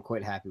now I'm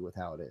quite happy with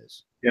how it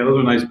is. Yeah, those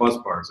are nice bus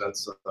bars.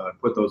 That's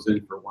put those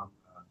in for one.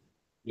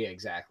 Yeah,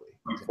 exactly.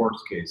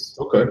 Force case.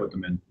 Okay. Put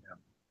them in.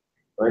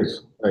 Yeah.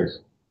 Nice.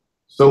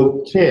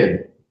 So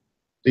Ken,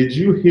 did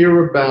you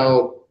hear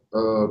about?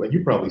 And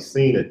you've probably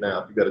seen it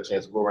now if you got a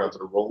chance to go around to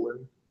the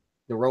Roland.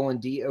 The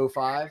Roland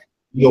D05.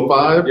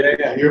 D05. Yeah. Did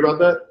you hear about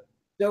that?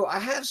 So I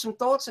have some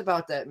thoughts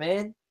about that,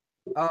 man.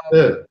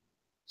 Yeah.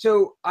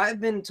 So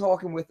I've been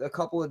talking with a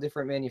couple of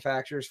different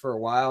manufacturers for a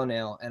while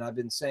now, and I've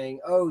been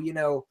saying, oh, you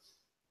know,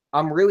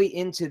 I'm really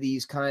into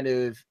these kind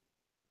of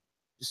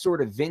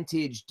sort of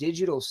vintage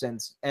digital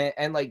synths,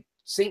 and like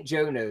St.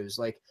 Joe knows,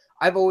 like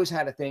I've always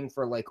had a thing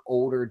for like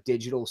older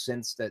digital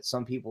synths that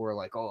some people were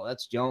like, oh,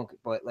 that's junk,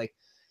 but like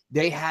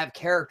they have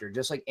character,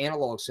 just like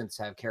analog synths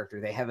have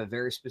character. They have a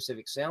very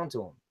specific sound to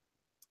them,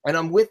 and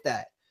I'm with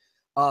that.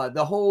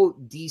 The whole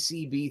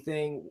DCB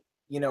thing,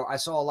 you know, I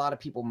saw a lot of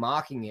people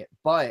mocking it,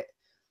 but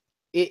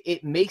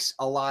it makes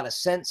a lot of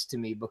sense to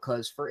me,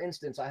 because, for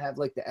instance, I have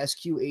like the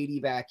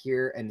SQ80 back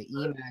here and the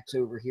Emax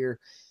over here.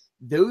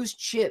 Those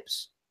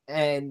chips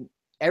and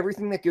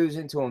everything that goes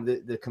into them,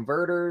 the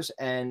converters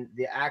and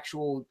the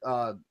actual,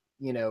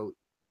 you know,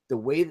 the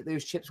way that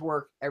those chips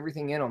work,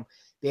 everything in them,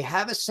 they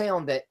have a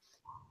sound that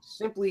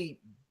simply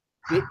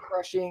bit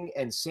crushing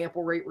and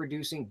sample rate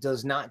reducing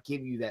does not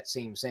give you that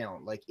same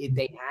sound. Like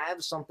they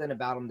have something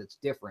about them that's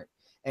different,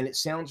 and it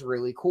sounds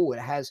really cool. It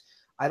has,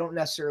 I don't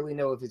necessarily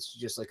know if it's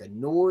just like a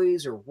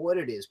noise or what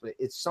it is, but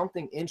it's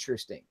something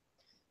interesting.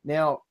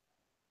 Now,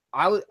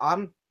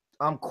 I'm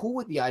cool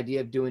with the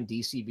idea of doing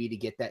DCB to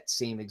get that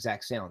same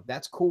exact sound.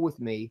 That's cool with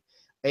me.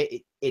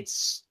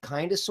 It's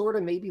kind of sort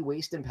of maybe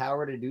wasting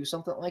power to do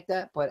something like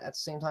that, but at the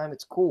same time,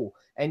 it's cool.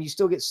 And you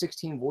still get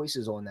 16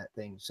 voices on that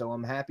thing, so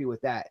I'm happy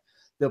with that.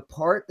 The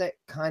part that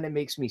kind of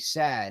makes me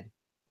sad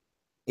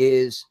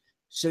is,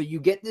 so you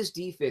get this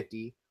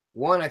D50.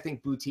 One, I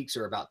think boutiques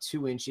are about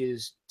 2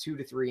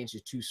 to 3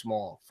 inches too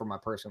small for my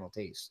personal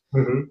taste.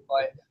 Mm-hmm.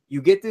 But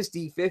you get this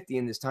D50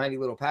 in this tiny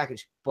little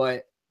package,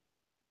 but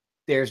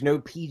there's no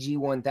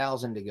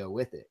PG-1000 to go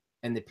with it.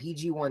 And the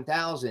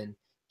PG-1000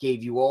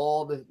 gave you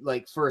all the,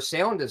 like, for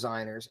sound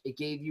designers, it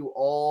gave you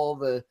all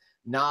the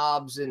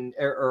knobs and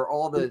or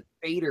all the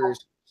faders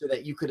so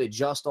that you could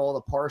adjust all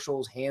the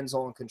partials,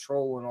 hands-on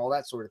control, and all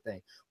that sort of thing.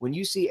 When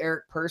you see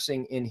Eric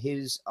Persing in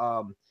his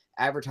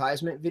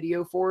advertisement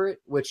video for it,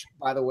 which,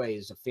 by the way,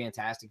 is a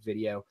fantastic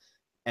video,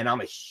 and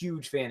I'm a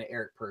huge fan of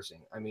Eric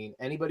Persing. I mean,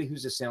 anybody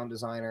who's a sound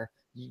designer,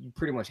 you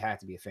pretty much have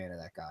to be a fan of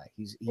that guy.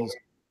 He's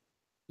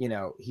you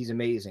know, he's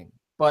amazing.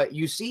 But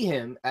you see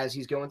him as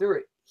he's going through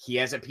it. He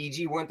has a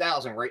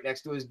PG-1000 right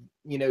next to his,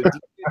 you know,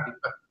 D50,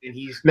 and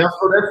he's now.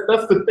 So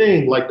that's the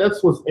thing. Like,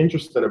 that's what's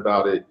interesting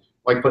about it.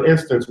 Like, for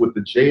instance, with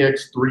the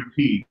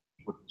JX3P,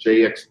 with the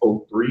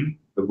JX03,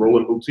 the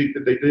Roland Boutique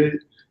that they did,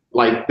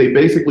 like, they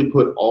basically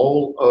put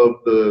all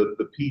of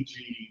the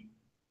PG.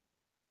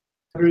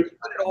 Put it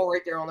all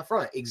right there on the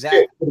front. Exactly.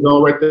 Yeah, put it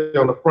all right there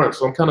on the front.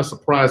 So I'm kind of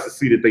surprised to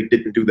see that they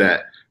didn't do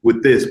that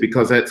with this,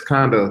 because that's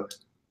kind of,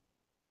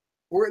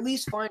 or at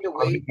least find a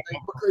way,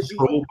 like, because you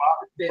don't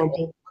fit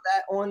all of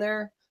that on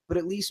there, but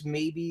at least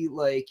maybe,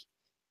 like,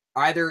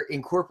 either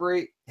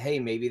incorporate, hey,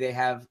 maybe they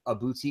have a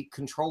boutique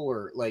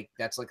controller, like,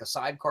 that's like a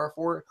sidecar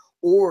for it,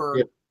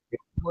 or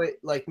put,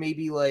 like,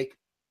 maybe, like,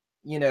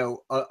 you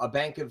know, a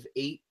bank of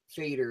 8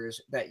 faders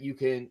that you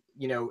can,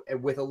 you know,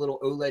 with a little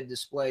OLED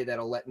display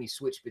that'll let me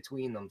switch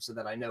between them so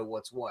that I know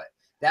what's what.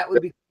 That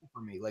would be cool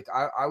for me. Like,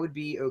 I would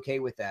be okay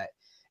with that.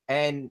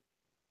 And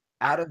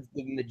out of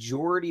the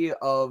majority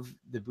of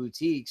the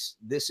boutiques,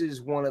 this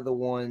is one of the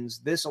ones,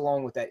 this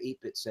along with that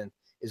 8-bit synth,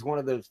 is one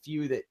of the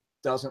few that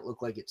doesn't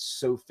look like it's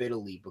so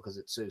fiddly because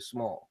it's so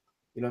small.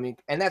 You know what I mean?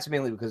 And that's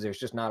mainly because there's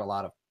just not a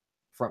lot of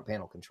front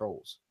panel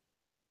controls.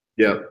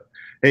 yeah.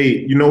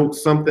 Hey, you know,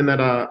 something that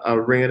I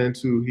ran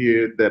into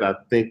here that I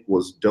think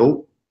was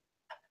dope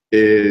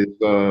is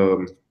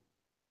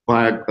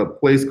by a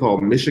place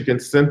called Michigan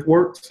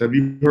Synthworks. Have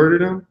you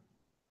heard of them?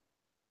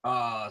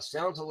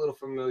 Sounds a little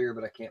familiar,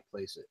 but I can't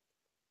place it.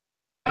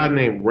 A guy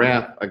named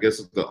Raph, I guess,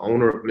 is the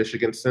owner of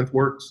Michigan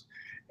Synthworks,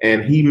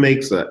 and he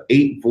makes a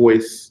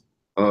 8-voice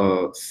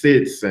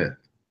SID synth,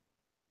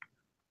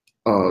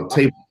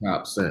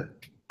 tabletop synth.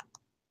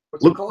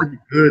 Looks pretty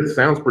good.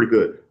 Sounds pretty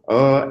good.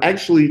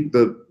 Actually,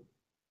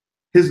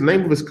 his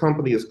name of his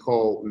company is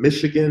called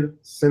Michigan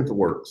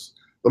Synthworks.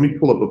 Let me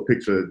pull up a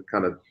picture,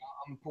 kind of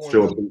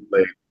show a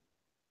bootleg.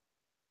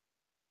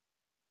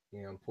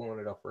 Yeah, I'm pulling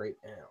it up right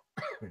now.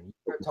 You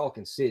start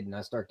talking Sid, and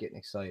I start getting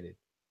excited.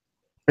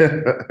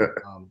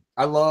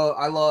 I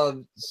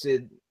love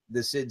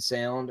the Sid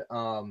sound.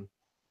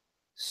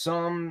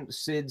 Some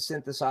Sid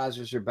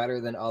synthesizers are better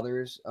than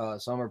others.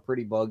 Some are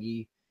pretty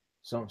buggy.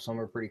 Some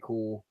are pretty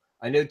cool.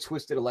 I know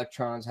Twisted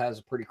Electrons has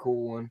a pretty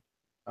cool one.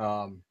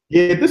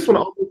 Yeah, this one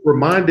almost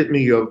reminded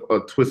me of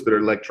Twisted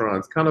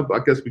Electrons, kind of, I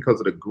guess, because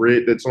of the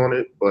grid that's on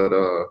it. But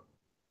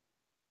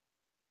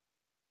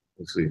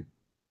let's see.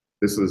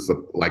 This is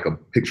like a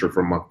picture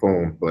from my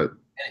phone, but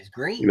and it's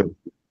green. You know,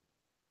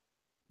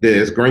 yeah,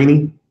 it's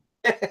grainy.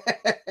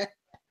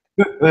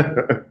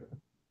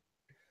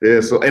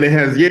 Yeah, so, and it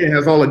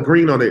has all the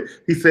green on it.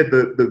 He said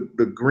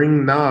the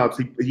green knobs,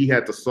 he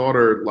had to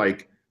solder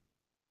like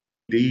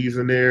these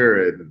in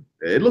there, and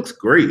it looks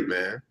great,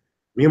 man.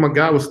 Me and my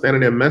guy was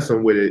standing there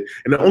messing with it,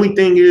 and the only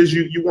thing is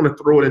you want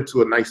to throw it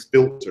into a nice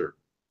filter,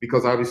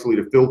 because obviously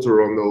the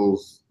filter on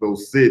those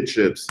SID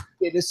chips.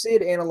 Yeah, the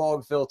SID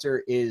analog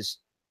filter is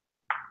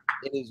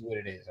what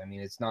it is. I mean,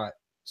 it's not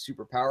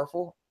super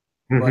powerful,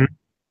 but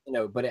you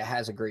know, but it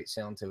has a great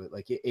sound to it.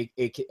 Like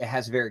it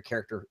has a very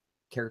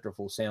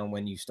characterful sound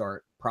when you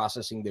start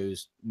processing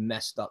those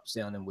messed up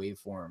sounding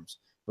waveforms,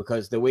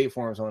 because the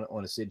waveforms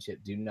on a SID chip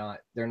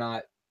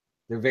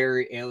they're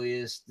very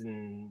aliased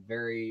and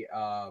very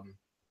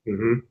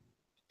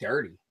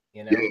dirty,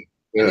 you know.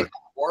 Yeah. And they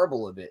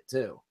warble a bit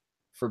too.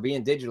 For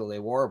being digital, they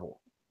warble.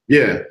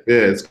 Yeah,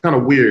 it's kind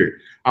of weird.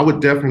 I would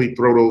definitely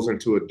throw those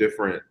into a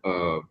different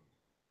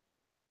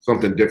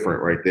something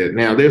different right there.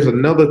 Now there's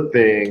another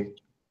thing.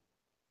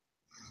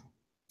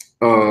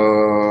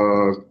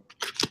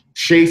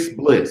 Chase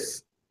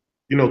Bliss.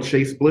 You know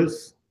Chase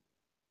Bliss?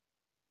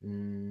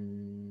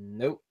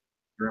 Nope.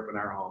 Grew up in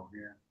our home,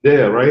 yeah.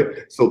 Yeah,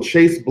 right. So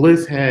Chase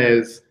Bliss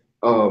has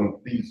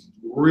these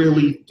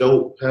really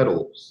dope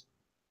pedals,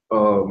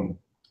 and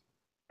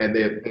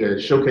they're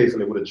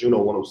showcasing it with a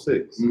Juno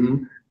 106.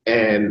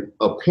 And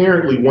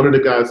apparently, one of the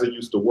guys that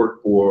used to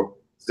work for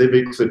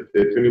Zivix,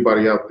 if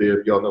anybody out there,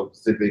 if y'all know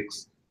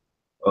Zivix,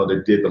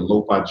 that did the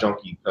Lo-Fi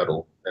Junkie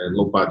pedal and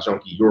Lo-Fi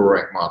Junkie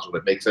Eurorack module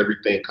that makes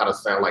everything kind of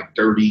sound like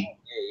dirty.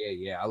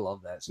 Yeah, I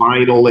love that.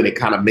 Vinyl, and it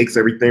kind of makes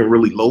everything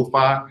really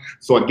lo-fi.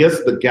 So I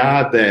guess the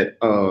guy that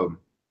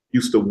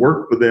used to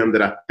work for them,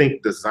 that I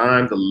think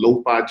designed the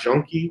Lo-Fi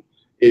Junkie,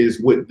 is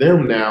with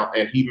them now,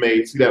 and he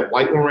made, see that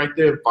white one right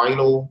there,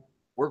 vinyl?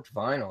 Warped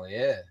vinyl,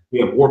 yeah.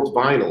 Yeah, warped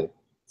vinyl.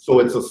 So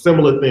it's a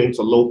similar thing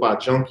to Lo-Fi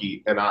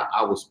Junkie, and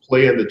I was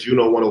playing the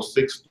Juno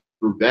 106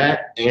 through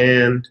that,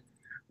 and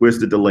where's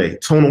the delay?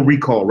 Tonal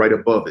Recall right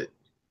above it.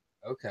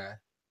 Okay.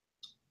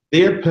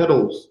 Their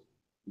pedals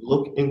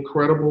look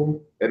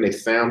incredible and they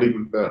sound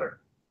even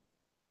better.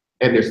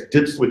 And there's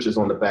dip switches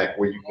on the back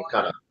where you can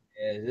kind of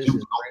this do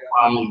is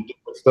right up,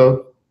 different stuff.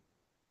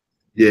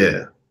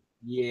 Yeah.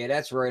 yeah,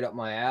 that's right up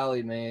my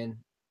alley, man.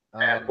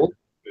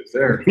 It's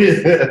there.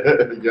 Yep.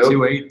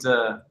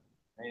 2.8.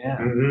 Yeah.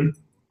 Mm-hmm.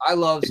 I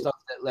love stuff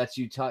that lets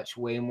you touch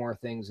way more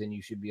things than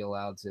you should be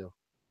allowed to.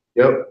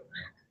 Yep.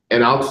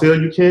 And I'll tell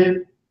you,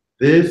 Ken,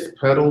 this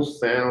pedal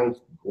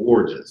sounds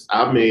gorgeous.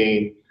 I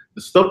mean,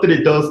 the stuff that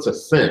it does to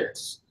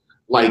synths,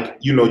 like,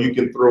 you know, you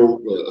can throw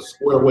a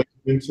square wave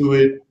into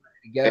it.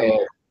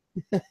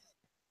 And,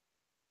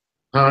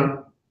 huh?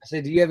 I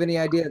said, do you have any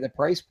idea of the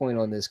price point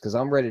on this? Because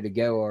I'm ready to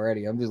go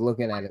already. I'm just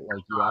looking at it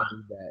like, yeah, I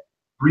need that.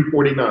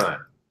 $349.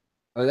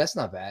 Oh, that's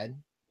not bad.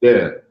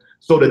 Yeah.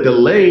 So the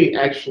delay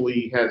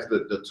actually has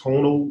the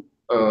tonal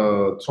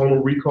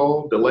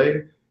recall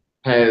delay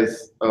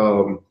has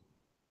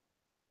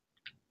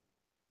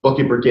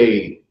Bucket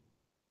Brigade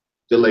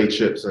delay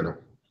chips in them.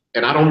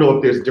 And I don't know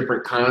if there's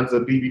different kinds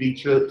of BBD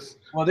chips.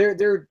 Well,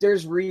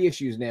 there's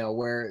reissues now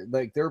where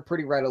like they're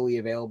pretty readily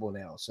available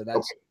now. So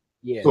that's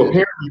yeah. So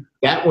apparently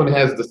that one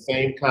has the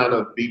same kind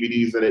of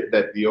BBDs in it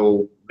that the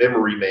old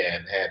Memory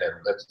Man had. And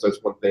that's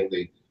one thing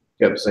they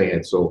kept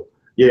saying. So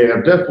yeah,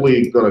 I'm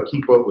definitely gonna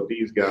keep up with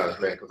these guys,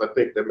 man, because I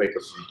think they make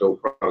us some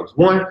dope products.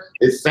 One,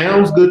 it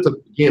sounds good to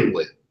begin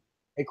with.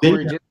 Hey,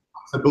 Corey, then the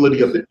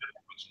possibility of the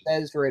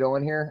says right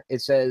on here,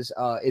 it says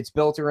it's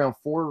built around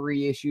 4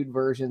 reissued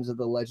versions of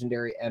the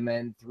legendary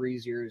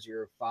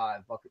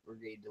MN3005 Bucket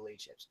Brigade delay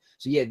chips.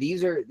 So yeah,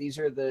 these are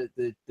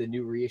the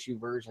new reissue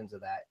versions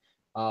of that.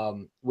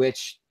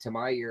 Which to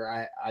my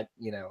ear, I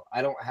you know,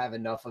 I don't have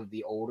enough of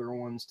the older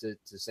ones to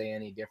say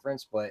any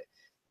difference, but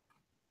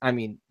I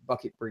mean,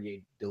 Bucket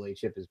Brigade delay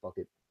chip is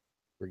Bucket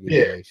Brigade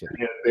delay chip.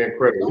 Yeah, they're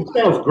incredible. It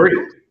sounds great.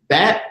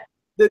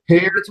 The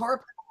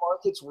guitar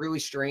market's really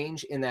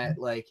strange in that,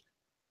 like,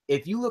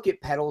 if you look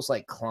at pedals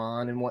like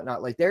Klon and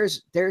whatnot, like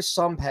there's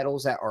some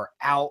pedals that are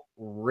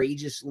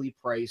outrageously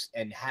priced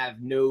and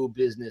have no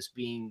business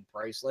being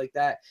priced like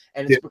that.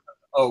 And it's because,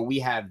 oh, we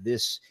have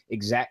this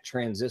exact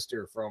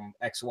transistor from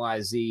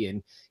XYZ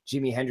and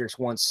Jimi Hendrix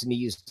once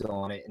sneezed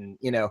on it. And,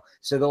 you know,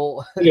 so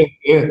they'll yeah,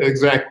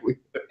 exactly.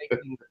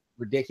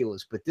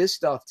 ridiculous. But this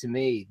stuff, to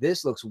me,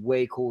 this looks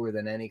way cooler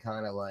than any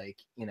kind of, like,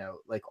 you know,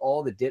 like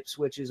all the dip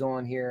switches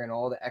on here and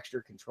all the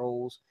extra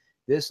controls.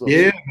 This looks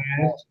man,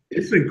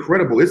 it's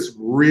incredible. It's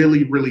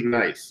really, really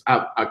nice.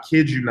 I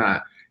kid you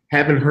not.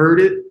 Haven't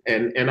heard it,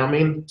 and I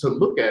mean, to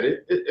look at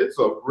it, it's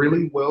a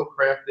really well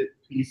crafted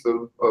piece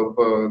of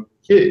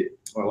kit.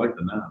 Oh, I like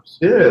the knobs.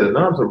 Yeah, the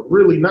knobs are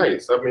really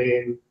nice. I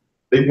mean,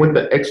 they went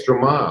the extra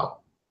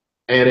mile,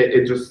 and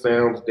it just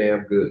sounds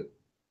damn good.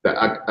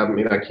 I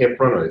mean, I can't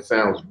front on it. It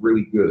sounds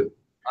really good.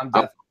 I'm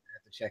definitely gonna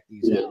have to check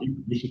these out.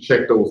 You should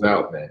check those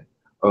out, man.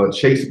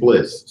 Chase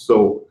Bliss.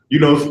 So, you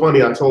know, it's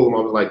funny. I told him, I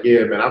was like,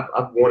 yeah, man,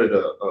 I've wanted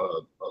a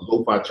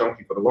lo-fi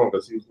chunky for the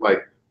longest. He was like,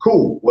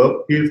 cool.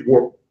 Well, here's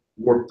warped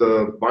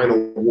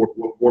vinyl, warp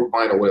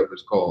vinyl, whatever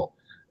it's called.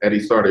 And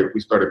we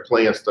started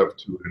playing stuff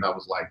to it. And I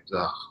was like,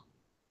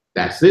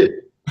 that's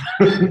it.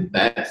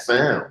 That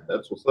sound.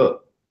 That's what's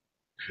up.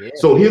 Yeah.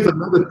 So here's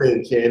another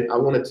thing, Ken. I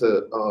wanted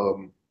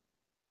to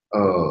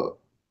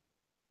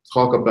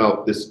talk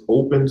about this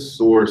open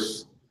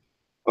source.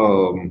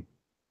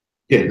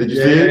 Yeah, did you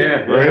see it?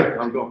 Yeah, right?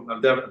 I'm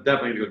definitely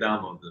going to go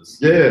download this.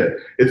 Yeah,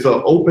 it's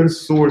an open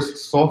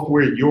source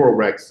software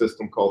Eurorack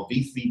system called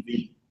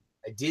VCV.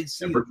 I did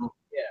see it.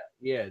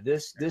 Yeah.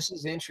 This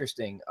is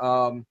interesting.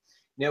 Now,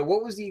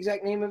 what was the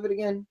exact name of it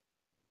again?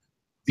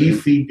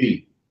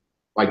 VCV,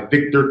 like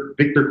Victor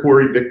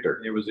Corey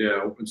Victor. It was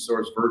open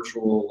source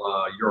virtual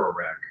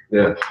Eurorack.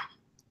 Yeah.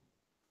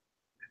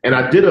 And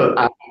I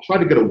tried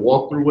to get a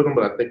walkthrough with him,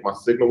 but I think my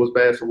signal was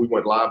bad, so we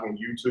went live on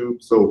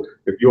YouTube. So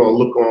if you all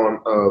look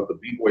on the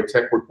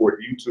BBoyTech Report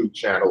YouTube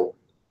channel,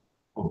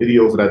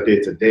 videos that I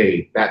did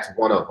today, that's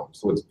one of them.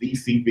 So it's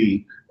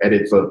VCV, and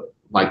it's a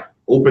like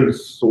open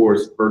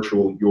source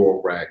virtual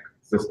Eurorack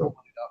system.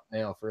 Up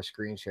now for a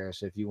screen share.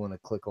 So if you want to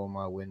click on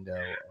my window,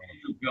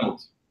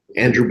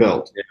 Andrew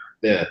Belt.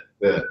 Yeah.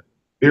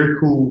 Very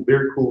cool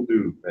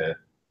dude, man.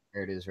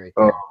 There it is, right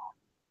there.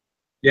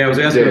 Yeah, I was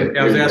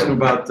asking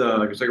about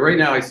because like right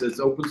now he says it's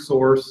open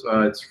source,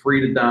 it's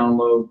free to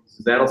download.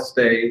 That'll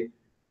stay.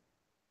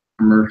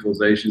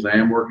 Commercializations, I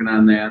am working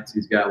on that.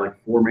 He's got like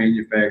 4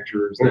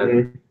 manufacturers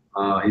that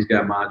he's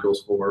got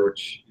modules for,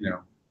 which you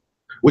know.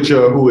 Which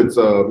who it's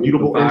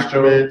Mutable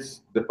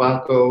Instruments,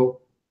 DeFaco,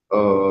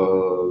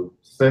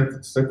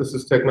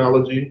 Synthesis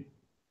Technology.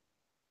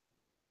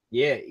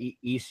 Yeah,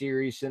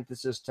 E-Series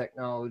synthesis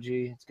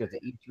technology. It's got the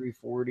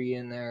E340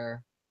 in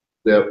there.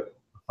 Yep.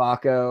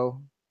 DeFaco.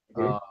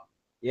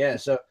 Yeah,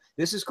 so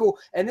this is cool.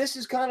 And this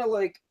is kind of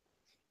like,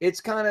 it's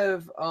kind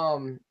of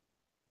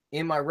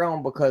in my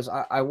realm because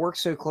I work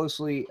so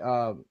closely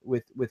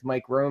with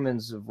Mike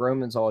Romans of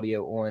Romans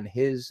Audio on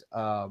his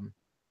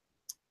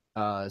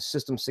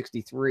System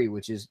 63,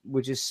 which is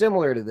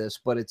similar to this,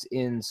 but it's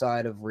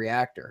inside of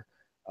Reactor.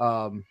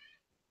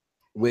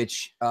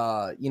 Which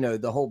you know,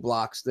 the whole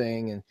blocks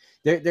thing, and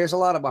there's a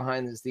lot of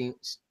behind the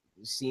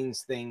seen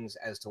things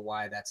as to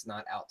why that's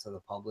not out to the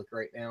public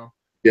right now.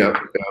 Yeah.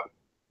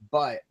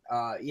 But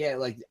yeah,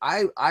 like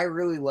I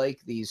really like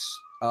these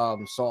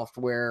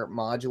software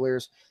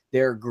modulars.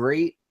 They're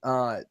great,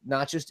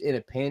 not just in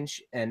a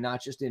pinch and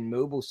not just in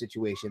mobile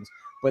situations,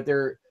 but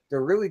they're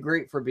really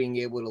great for being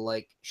able to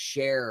like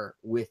share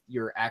with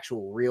your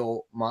actual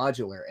real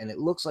modular. And it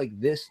looks like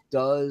this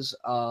does.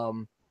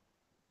 Oh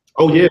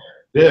yeah,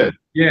 yeah.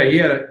 Yeah, he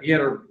had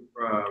a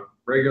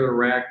regular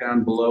rack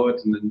down below it,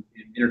 and then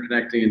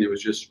interconnecting, and it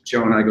was just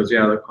showing how it goes.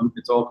 Yeah,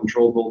 it's all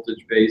control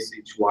voltage based.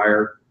 Each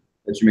wire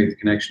that you make the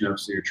connection of,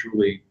 so you're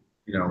truly,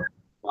 you know,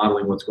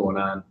 modeling what's going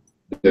on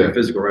in a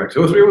physical rack.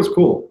 So it was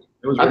cool.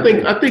 It was I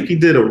think he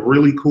did a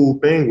really cool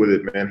thing with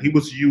it, man. He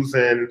was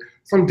using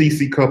some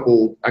DC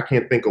coupled. I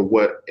can't think of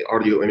what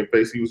audio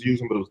interface he was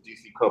using, but it was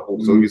DC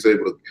coupled, so he was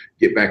able to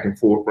get back and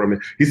forth from it.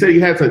 He said he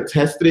hasn't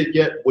tested it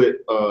yet with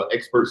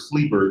expert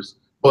sleepers,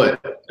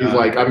 but he's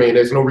like, I mean,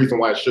 there's no reason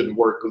why it shouldn't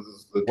work.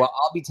 Well,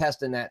 I'll be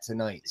testing that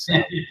tonight. So.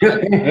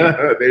 There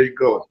you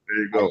go.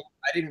 There you go.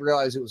 I didn't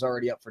realize it was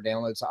already up for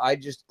download, so I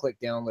just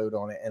clicked download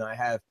on it, and I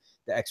have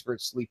the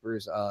Expert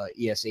Sleepers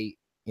ES8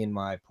 in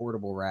my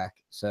portable rack.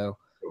 So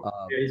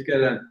yeah, he's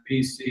got it on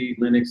PC,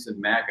 Linux, and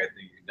Mac. I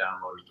think you can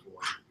download it for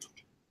him.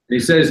 And he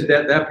says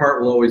that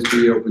part will always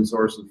be open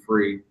source and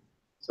free.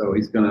 So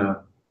he's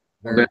gonna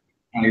get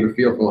a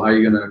feel for how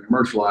you're gonna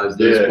commercialize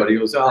this. But he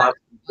was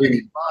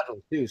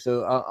modules too.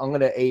 So I'm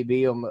gonna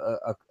A/B them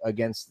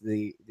against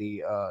the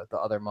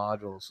other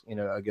modules, you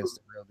know, against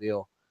the real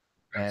deal.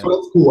 And so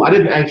that's cool. I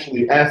didn't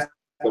actually ask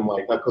him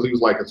like that because he was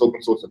like, it's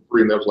open source and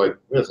free, and I was like,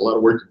 there's a lot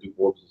of work to do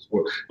for us.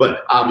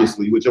 But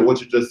obviously, what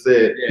you just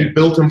said, he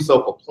built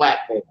himself a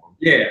platform.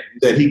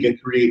 That he can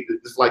create.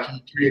 It's like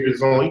he created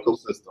his own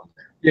ecosystem.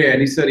 Yeah,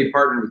 and he said he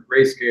partnered with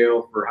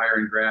Grayscale for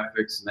hiring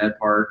graphics and that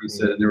part. He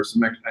said, and there was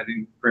some extra, I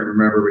didn't quite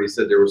remember, but he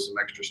said there was some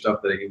extra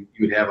stuff that he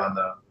would have on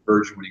the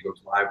version when he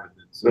goes live with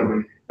it.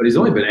 So, but he's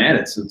only been at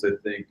it since I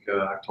think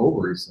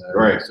October. He said,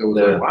 right. So it was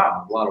like,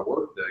 wow, a lot of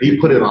work there. He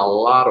put in a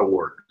lot of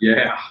work.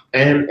 Yeah,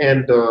 and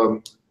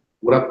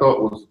what I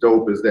thought was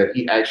dope is that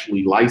he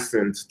actually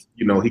licensed.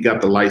 You know, he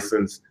got the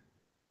license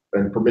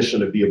and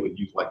permission to be able to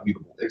use like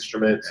mutable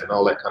instruments and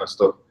all that kind of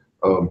stuff.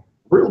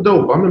 Real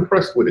dope. I'm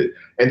impressed with it.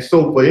 And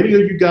so for any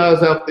of you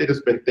guys out there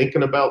that's been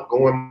thinking about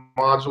going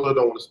modular,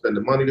 don't want to spend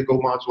the money to go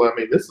modular, I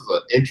mean, this is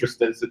an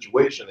interesting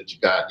situation that you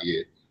got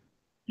here.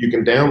 You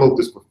can download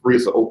this for free.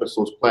 It's an open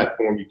source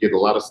platform. You get a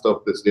lot of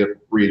stuff that's there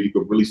for free. You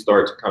can really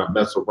start to kind of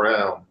mess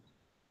around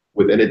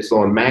with it. And it's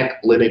on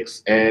Mac,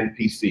 Linux, and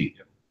PC.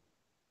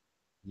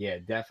 Yeah,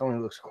 definitely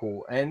looks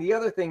cool. And the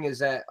other thing is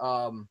that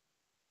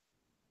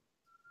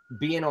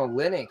being on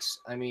Linux,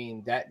 I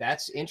mean,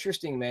 that's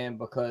interesting, man,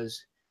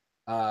 because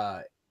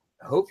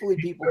hopefully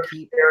people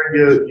keep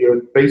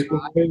your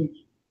Facebook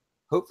page.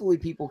 Hopefully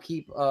people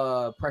keep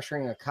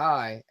pressuring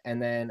Akai,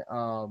 and then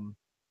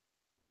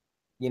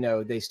you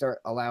know, they start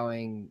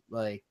allowing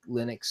like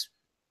Linux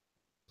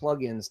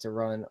plugins to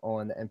run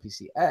on the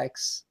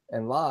MPC-X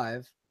and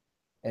live.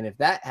 And if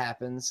that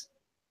happens,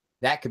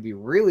 that could be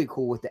really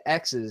cool with the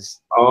X's.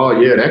 Oh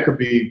yeah, that could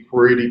be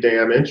pretty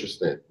damn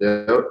interesting.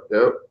 Yep.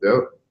 Yeah.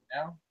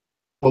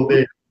 Well,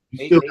 then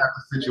you still got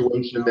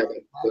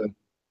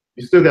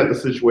the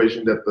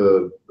situation that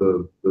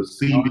the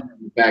CV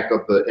back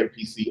of the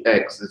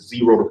MPC-X is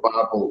 0 to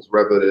 5 volts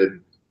rather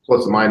than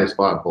plus or minus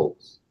 5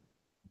 volts.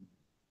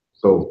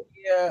 So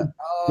yeah,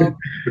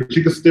 but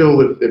you can still,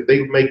 if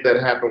they make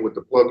that happen with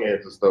the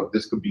plugins and stuff,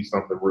 this could be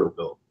something real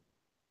dope.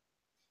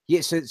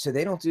 Yeah, so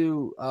they don't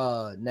do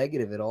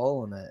negative at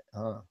all on that,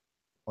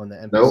 on the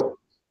MPC. Nope.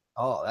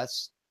 Oh,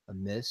 that's a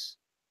miss.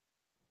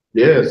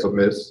 Yeah, it's a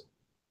miss.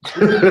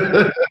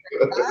 Come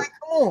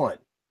on.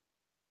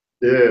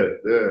 Yeah.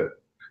 There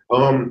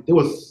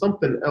was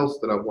something else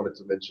that I wanted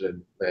to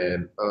mention,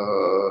 man.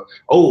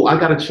 I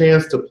got a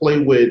chance to play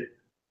with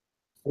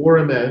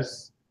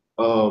 4MS,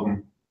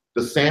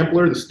 the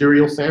sampler, the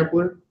stereo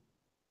sampler,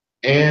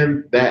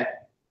 and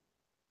that,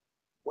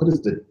 what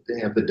is the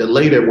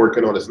delay they're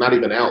working on? It's not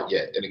even out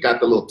yet, and it got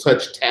the little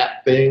touch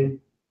tap thing.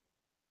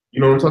 You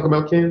know what I'm talking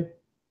about, Ken?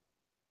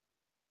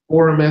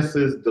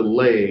 4MS's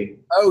delay.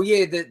 Oh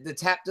yeah, the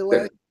tap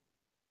delay.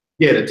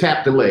 Yeah, the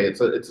tap delay. It's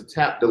a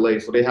tap delay.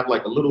 So they have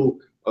like a little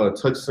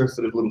touch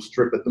sensitive little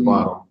strip at the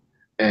bottom,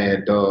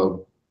 and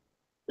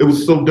it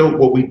was so dope.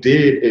 What we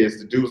did is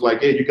the dude was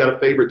like, "Hey, you got a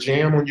favorite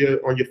jam on your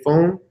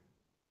phone?"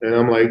 And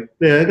I'm like,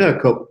 "Yeah, I got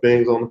a couple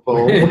things on the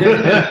phone."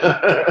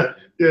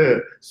 Yeah.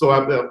 So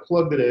I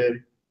plugged it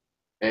in,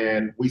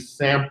 and we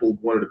sampled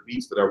one of the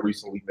beats that I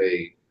recently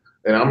made.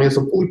 And I mean, it's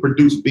a fully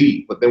produced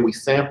beat, but then we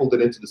sampled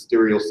it into the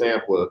stereo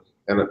sampler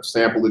and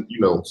sampled it, you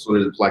know, so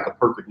that it's like a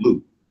perfect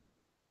loop.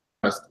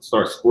 I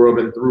start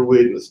scrubbing through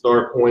it and the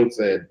start points,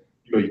 and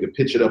you know, you can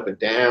pitch it up and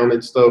down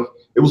and stuff.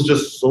 It was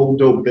just so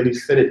dope. Then he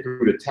sent it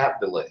through the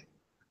tap delay,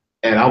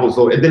 And I was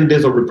and then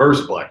there's a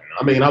reverse button.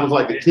 I mean, I was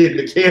like the kid in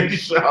the candy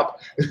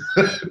shop.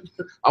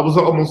 I was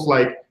almost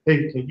like,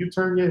 hey, can you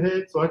turn your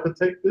head so I can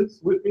take this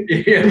with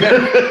me?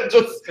 Yeah.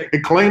 Just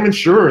and claim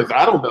insurance.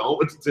 I don't know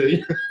what to tell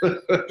you.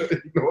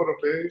 You know what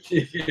I mean?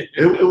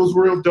 It was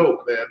real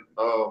dope, man.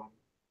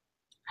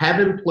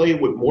 Having played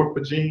with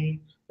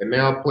Morphogene and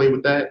now I play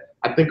with that,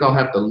 I think I'll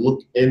have to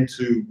look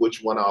into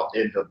which one I'll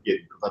end up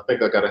getting because I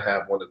think I got to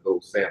have one of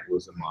those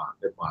samplers in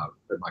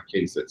my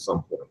case at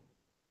some point.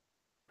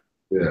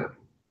 Yeah.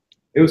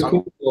 It was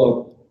cool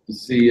to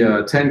see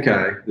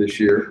Tenkai this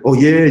year. Oh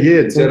yeah,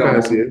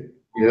 Tenkai's here.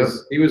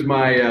 He was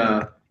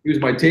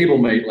my table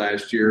mate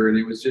last year, and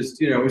it was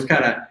just it was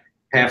kind of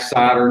half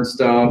solder and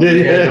stuff.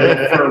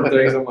 Yeah. Firm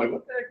things. I'm like,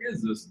 what the heck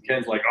is this? And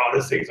Ken's like, oh,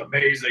 this thing's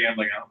amazing. I'm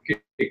like, okay,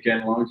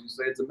 Ken, as long as you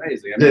say it's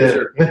amazing. I'm not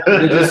sure.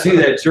 To just see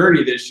that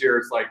journey this year,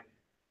 it's like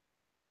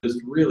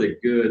just really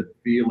good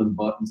feeling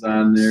buttons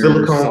on there.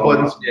 Silicone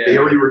buttons,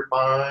 very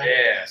refined.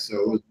 Yeah. So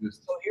it was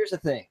just. So here's the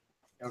thing.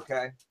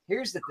 Okay,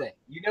 here's the thing.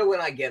 When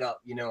I get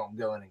up, I'm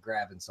going and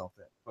grabbing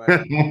something. But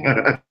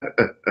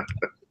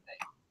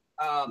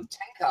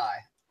Tenkai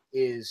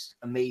is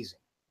amazing.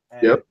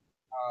 And, yep.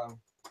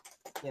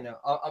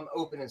 I'm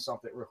opening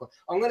something real quick.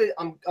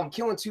 I'm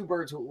killing two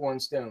birds with one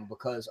stone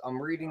because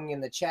I'm reading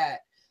in the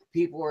chat.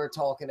 People are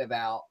talking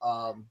about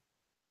how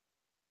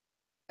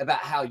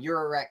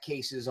Eurorack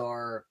cases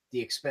are the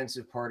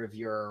expensive part of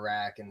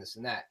Eurorack and this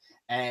and that.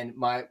 And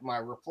my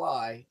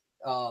reply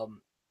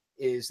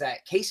is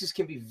that cases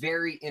can be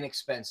very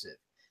inexpensive.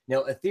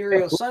 Now,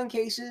 Ethereal Sun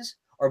cases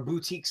are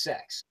boutique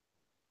sex.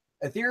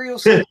 Ethereal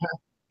Sun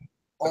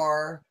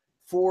are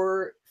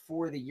for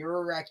the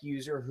Eurorack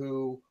user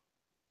who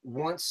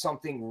wants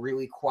something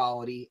really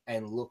quality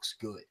and looks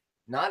good.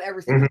 Not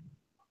everything is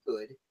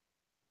good,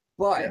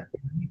 but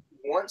you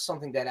want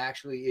something that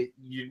actually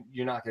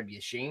you're not going to be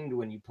ashamed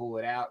when you pull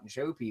it out and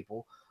show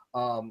people.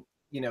 A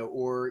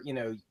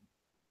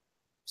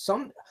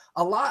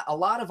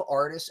lot of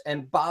artists,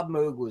 and Bob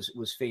Moog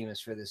was famous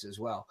for this as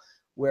well,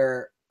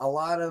 where a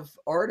lot of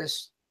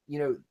artists,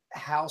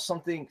 how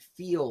something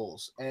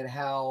feels and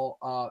how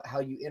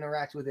you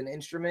interact with an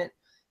instrument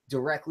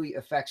directly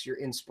affects your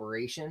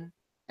inspiration.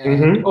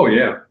 And oh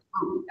yeah,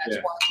 that's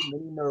why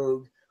Mini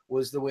Moog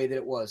was the way that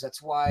it was.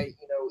 That's why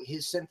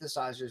his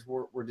synthesizers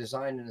were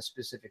designed in a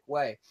specific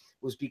way,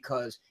 was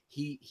because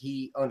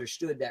he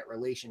understood that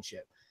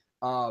relationship.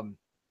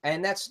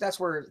 And that's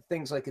where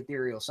things like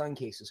Ethereal Sun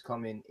cases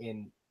come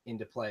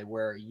into play,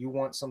 where you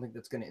want something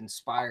that's going to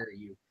inspire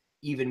you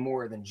even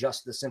more than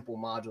just the simple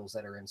modules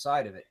that are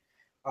inside of it.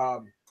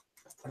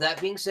 That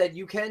being said,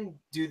 you can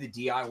do the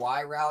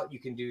DIY route, you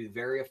can do the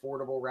very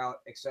affordable route,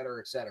 et cetera,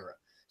 et cetera.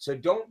 So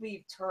don't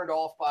be turned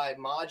off by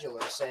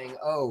modular saying,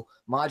 oh,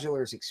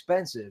 modular is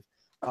expensive.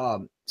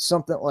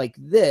 Something like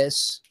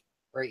this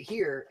right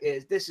here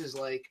is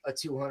like a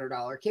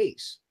 $200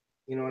 case.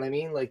 You know what I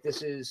mean? Like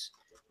this is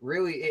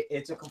really,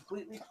 it's a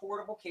completely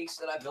portable case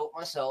that I built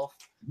myself.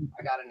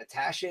 I got an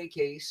attache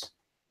case.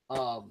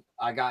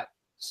 I got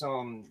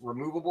some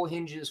removable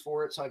hinges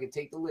for it so I could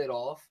take the lid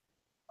off.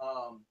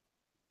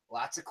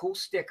 Lots of cool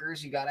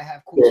stickers. You got to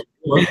have cool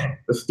stickers.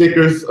 The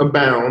stickers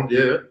abound,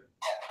 yeah.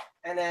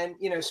 And then,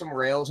 some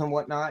rails and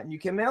whatnot, and you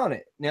can mount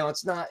it. Now,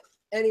 it's not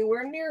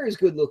anywhere near as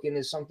good looking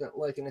as something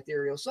like an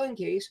Ethereal Sun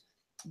case,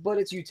 but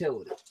it's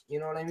utility. You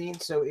know what I mean?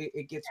 So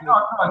it gets me.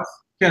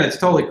 Ken, it's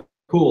totally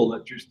cool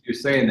that you're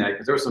saying that,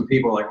 because there were some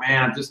people like,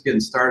 man, I'm just getting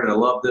started. I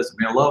love this. I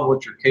mean, I love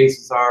what your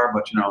cases are,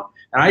 but and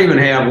I even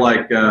have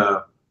like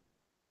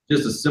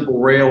just a simple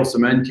rail with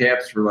some end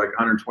caps for like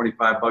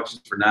 $125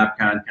 just for Knobcon.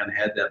 Kind of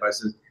had that, but I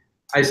said,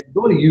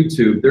 go to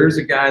YouTube. There's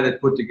a guy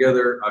that put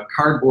together a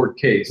cardboard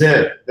case.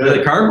 Yeah.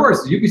 The cardboard,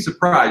 so you'd be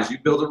surprised. You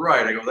build it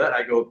right. I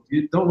go,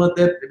 you don't let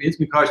that, it's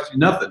going to cost you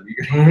nothing.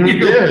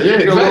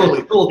 Exactly.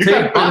 Little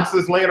tape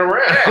boxes laying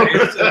around.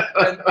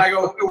 And I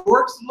go, it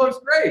works, it looks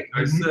great.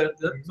 I said,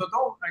 so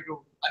don't, I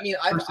go. I mean,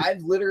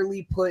 I've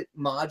literally put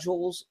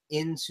modules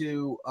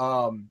into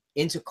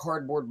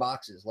cardboard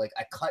boxes. Like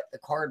I cut the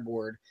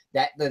cardboard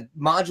that the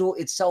module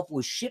itself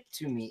was shipped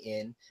to me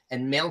in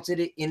and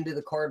mounted it into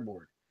the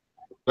cardboard.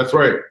 That's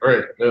right.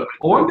 Right. Yeah.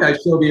 One guy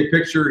showed me a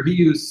picture. He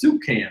used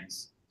soup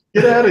cans.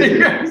 Get out of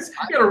here.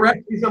 I got a rack.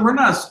 He said, we're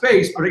not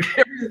space, but I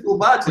gave you this little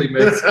box he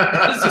made. It's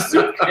a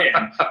soup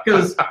can.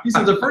 Because he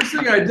said, the first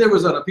thing I did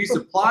was on a piece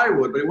of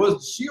plywood, but it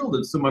wasn't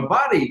shielded. So my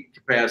body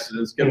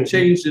capacitance kept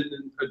changing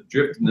and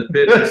drifting the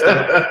pitch and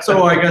stuff.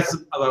 So I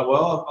thought,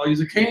 well, I'll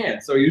use a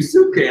can. So I used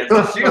soup cans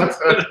to shield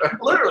it.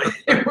 Literally,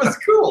 it was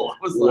cool.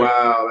 It was like,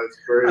 wow, that's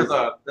crazy. I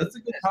thought, that's a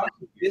good topic.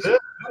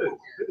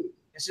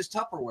 This is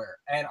Tupperware,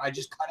 and I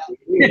just cut out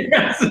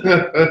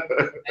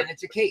and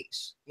it's a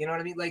case. You know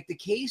what I mean? Like the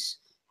case,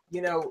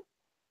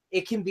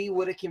 it can be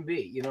what it can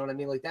be. You know what I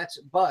mean? Like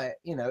but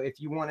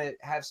if you want to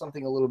have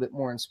something a little bit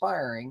more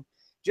inspiring,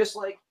 just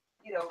like,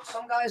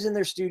 some guys in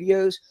their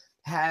studios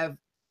have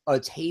a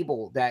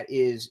table that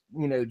is,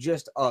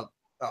 just a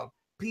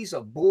piece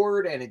of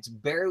board and it's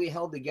barely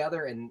held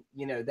together, and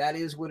you know that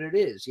is what it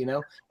is, you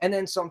know. And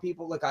then some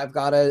people, like I've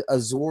got a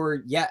Zor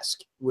Yesk,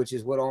 which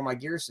is what all my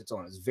gear sits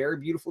on. It's a very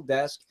beautiful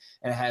desk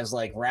and it has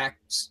like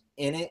racks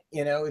in it,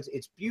 you know.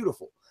 It's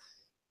beautiful,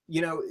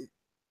 you know.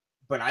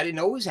 But I didn't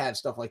always have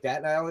stuff like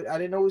that, and I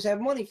didn't always have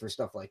money for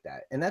stuff like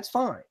that, and that's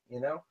fine, you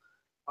know.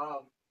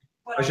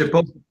 I should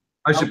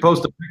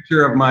post a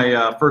picture of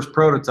my first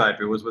prototype.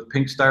 It was with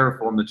pink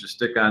styrofoam that you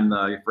stick on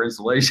for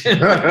insulation.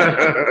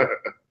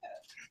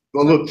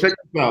 Well, look, check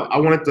this out. I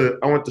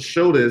wanted to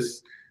show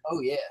this.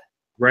 Oh yeah.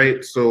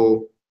 Right.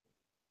 So.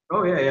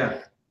 Oh yeah.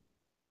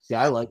 See,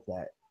 I like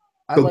that.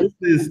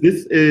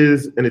 This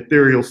is an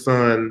Ethereal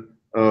Sun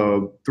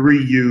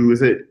 3U.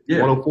 Is it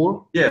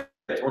 104? Yeah,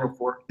 it's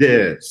 104.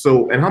 Yeah.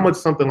 So, and how much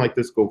something like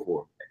this go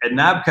for? At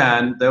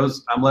Knobcon,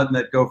 I'm letting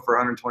that go for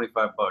 $125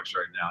 right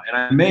now. And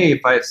I may,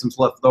 if I have some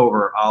left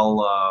over, I'll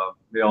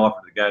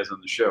offer the guys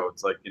on the show.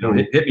 It's like, you know,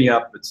 hit me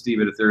up at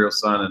Steve at Ethereal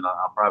Sun, and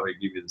I'll probably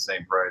give you the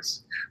same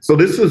price. So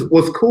this is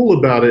what's cool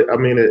about it. I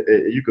mean,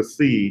 you can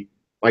see,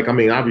 like, I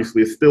mean,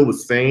 obviously it's still the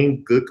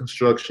same good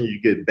construction. You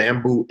get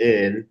bamboo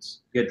ends.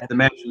 You get the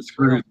matching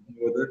screws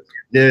with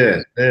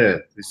it. Yeah.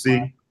 You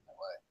see,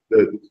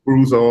 the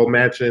screws are all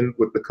matching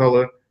with the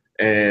color.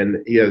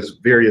 And he has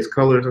various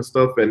colors and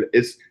stuff, and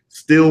it's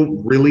still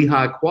really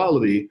high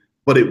quality,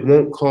 but it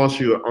won't cost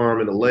you an arm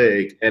and a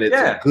leg, and it's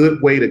a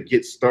good way to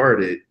get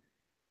started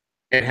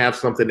and have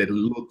something that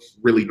looks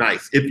really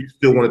nice. If you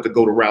still wanted to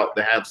go the route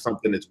to have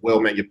something that's well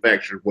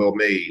manufactured, well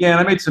made. Yeah, and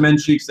I made some end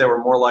cheeks that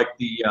were more like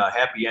the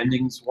Happy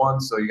Endings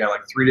ones, so you got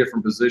like 3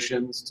 different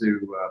positions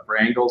for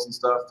angles and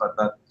stuff. I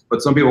thought,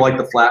 but some people like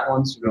the flat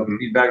ones. You know, the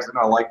feedback's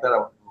like, I like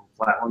that,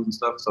 flat ones and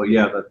stuff. So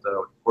yeah, that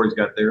Corey's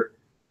got there.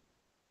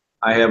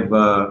 I have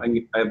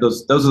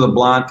those are the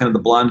blonde, kind of the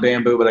blonde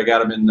bamboo, but I got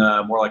them in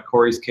more like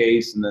Corey's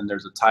case, and then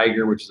there's a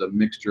tiger, which is a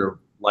mixture of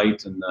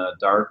light and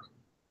dark.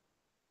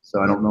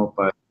 So I don't know if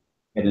I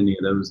had any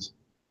of those.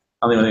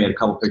 I think I had a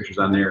couple pictures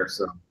on there,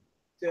 so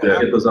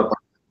get those up.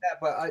 Yeah,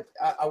 but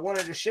I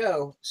wanted to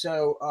show.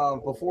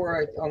 So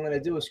before I'm going to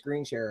do a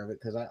screen share of it,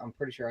 because I'm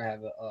pretty sure I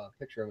have a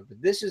picture of it.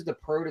 But this is the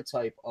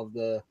prototype of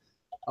the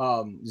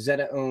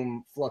Zeta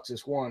Ohm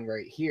Fluxus 1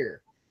 right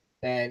here,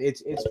 and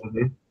it's.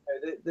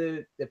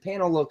 The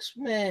panel looks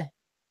meh,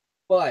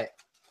 but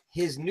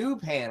his new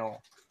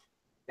panel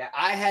that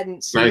I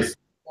hadn't seen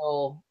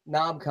until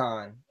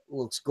Knobcon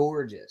looks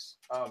gorgeous.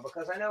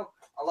 Because I know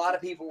a lot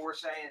of people were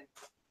saying,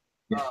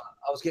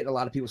 I was getting a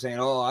lot of people saying,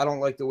 "Oh, I don't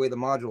like the way the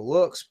module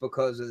looks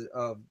because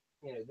of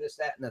you know this,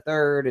 that, and the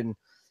third." And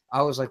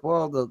I was like,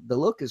 "Well, the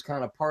look is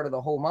kind of part of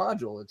the whole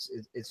module.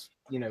 It's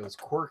you know it's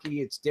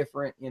quirky, it's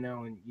different, you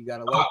know, and you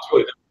gotta like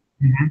it."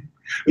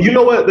 You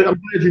know what? I'm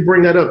glad you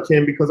bring that up,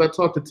 Ken, because I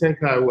talked to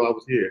Tenkai while I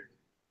was here,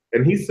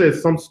 and he said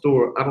some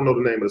store. I don't know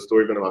the name of the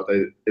store, even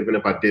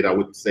if I did, I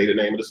wouldn't say the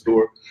name of the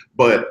store.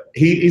 But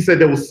he said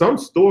there was some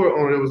store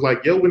on it that was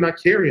like, "Yo, we're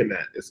not carrying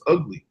that. It's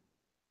ugly."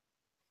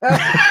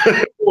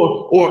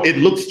 or it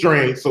looks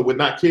strange, so we're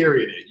not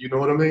carrying it. You know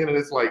what I mean? And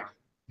it's like,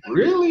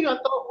 really? I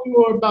thought we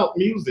were about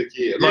music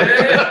here. Like,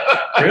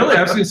 really?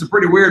 I've seen some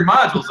pretty weird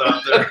modules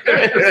out there.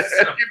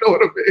 You know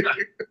what I mean?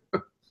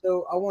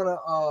 So I want to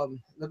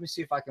let me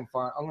see if I can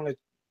find.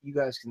 You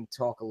guys can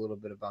talk a little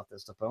bit about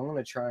this stuff, but I'm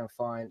gonna try and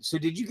find. So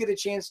did you get a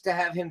chance to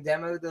have him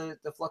demo the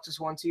Fluxus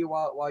 1 to you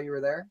while you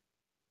were there?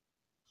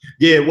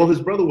 Yeah, well,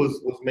 his brother was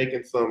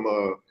making some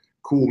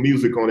cool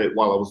music on it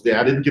while I was there.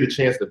 I didn't get a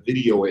chance to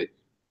video it.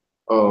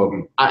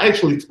 I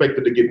actually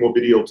expected to get more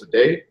video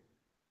today,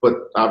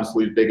 but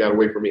obviously they got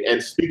away from me.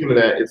 And speaking of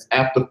that, it's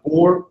after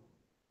 4.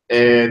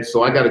 And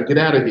so I got to get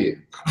out of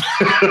here.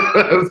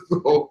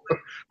 So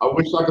I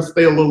wish I could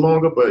stay a little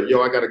longer, but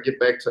yo, I got to get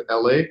back to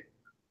LA,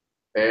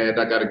 and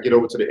I got to get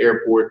over to the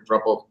airport,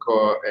 drop off the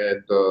car,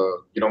 and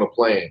get on a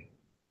plane.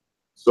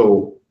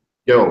 So,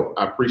 yo,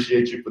 I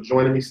appreciate you for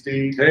joining me,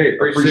 Steve. Hey,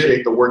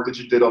 appreciate the work that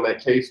you did on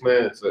that case,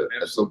 man.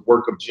 It's a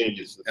work of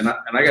genius. And I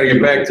got to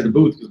get back to the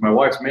booth because my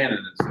wife's manning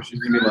it, so she's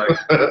gonna be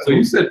like, "So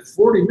you said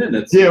 40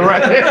 minutes?" Yeah,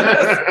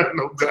 right.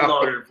 No doubt.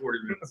 Longer than 40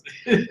 minutes.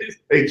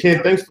 Hey,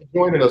 Ken, thanks for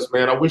joining us,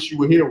 man. I wish you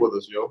were here with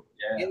us, yo.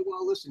 Yeah.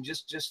 Well, listen,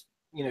 just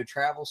you know,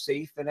 travel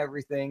safe and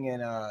everything,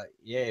 and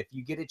yeah, if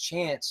you get a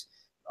chance,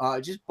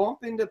 just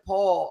bump into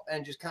Paul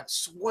and just kind of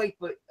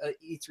swipe a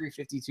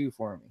E352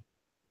 for me.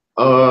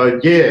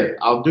 Yeah,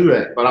 I'll do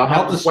that, but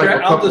I'll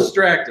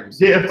distract him.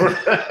 Yeah,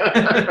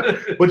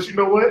 but you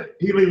know what?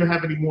 He don't even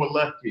have any more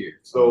left here,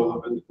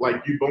 so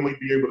like you'd only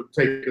be able to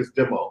take his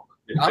demo.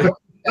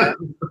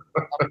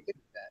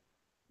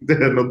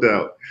 No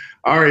doubt.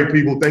 All right,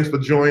 people, thanks for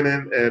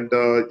joining, and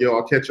yo,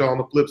 I'll catch y'all on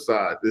the flip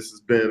side. This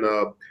has been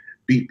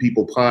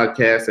Beatppl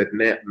podcast at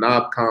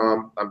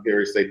Knobcon. I'm here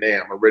to say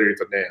NAM. I'm ready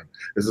for NAM.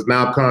 This is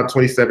Knobcon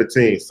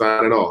 2017.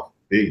 Signing off.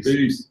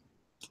 Peace.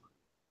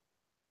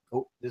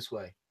 Oh, this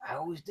way. I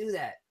always do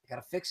that.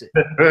 Gotta fix it.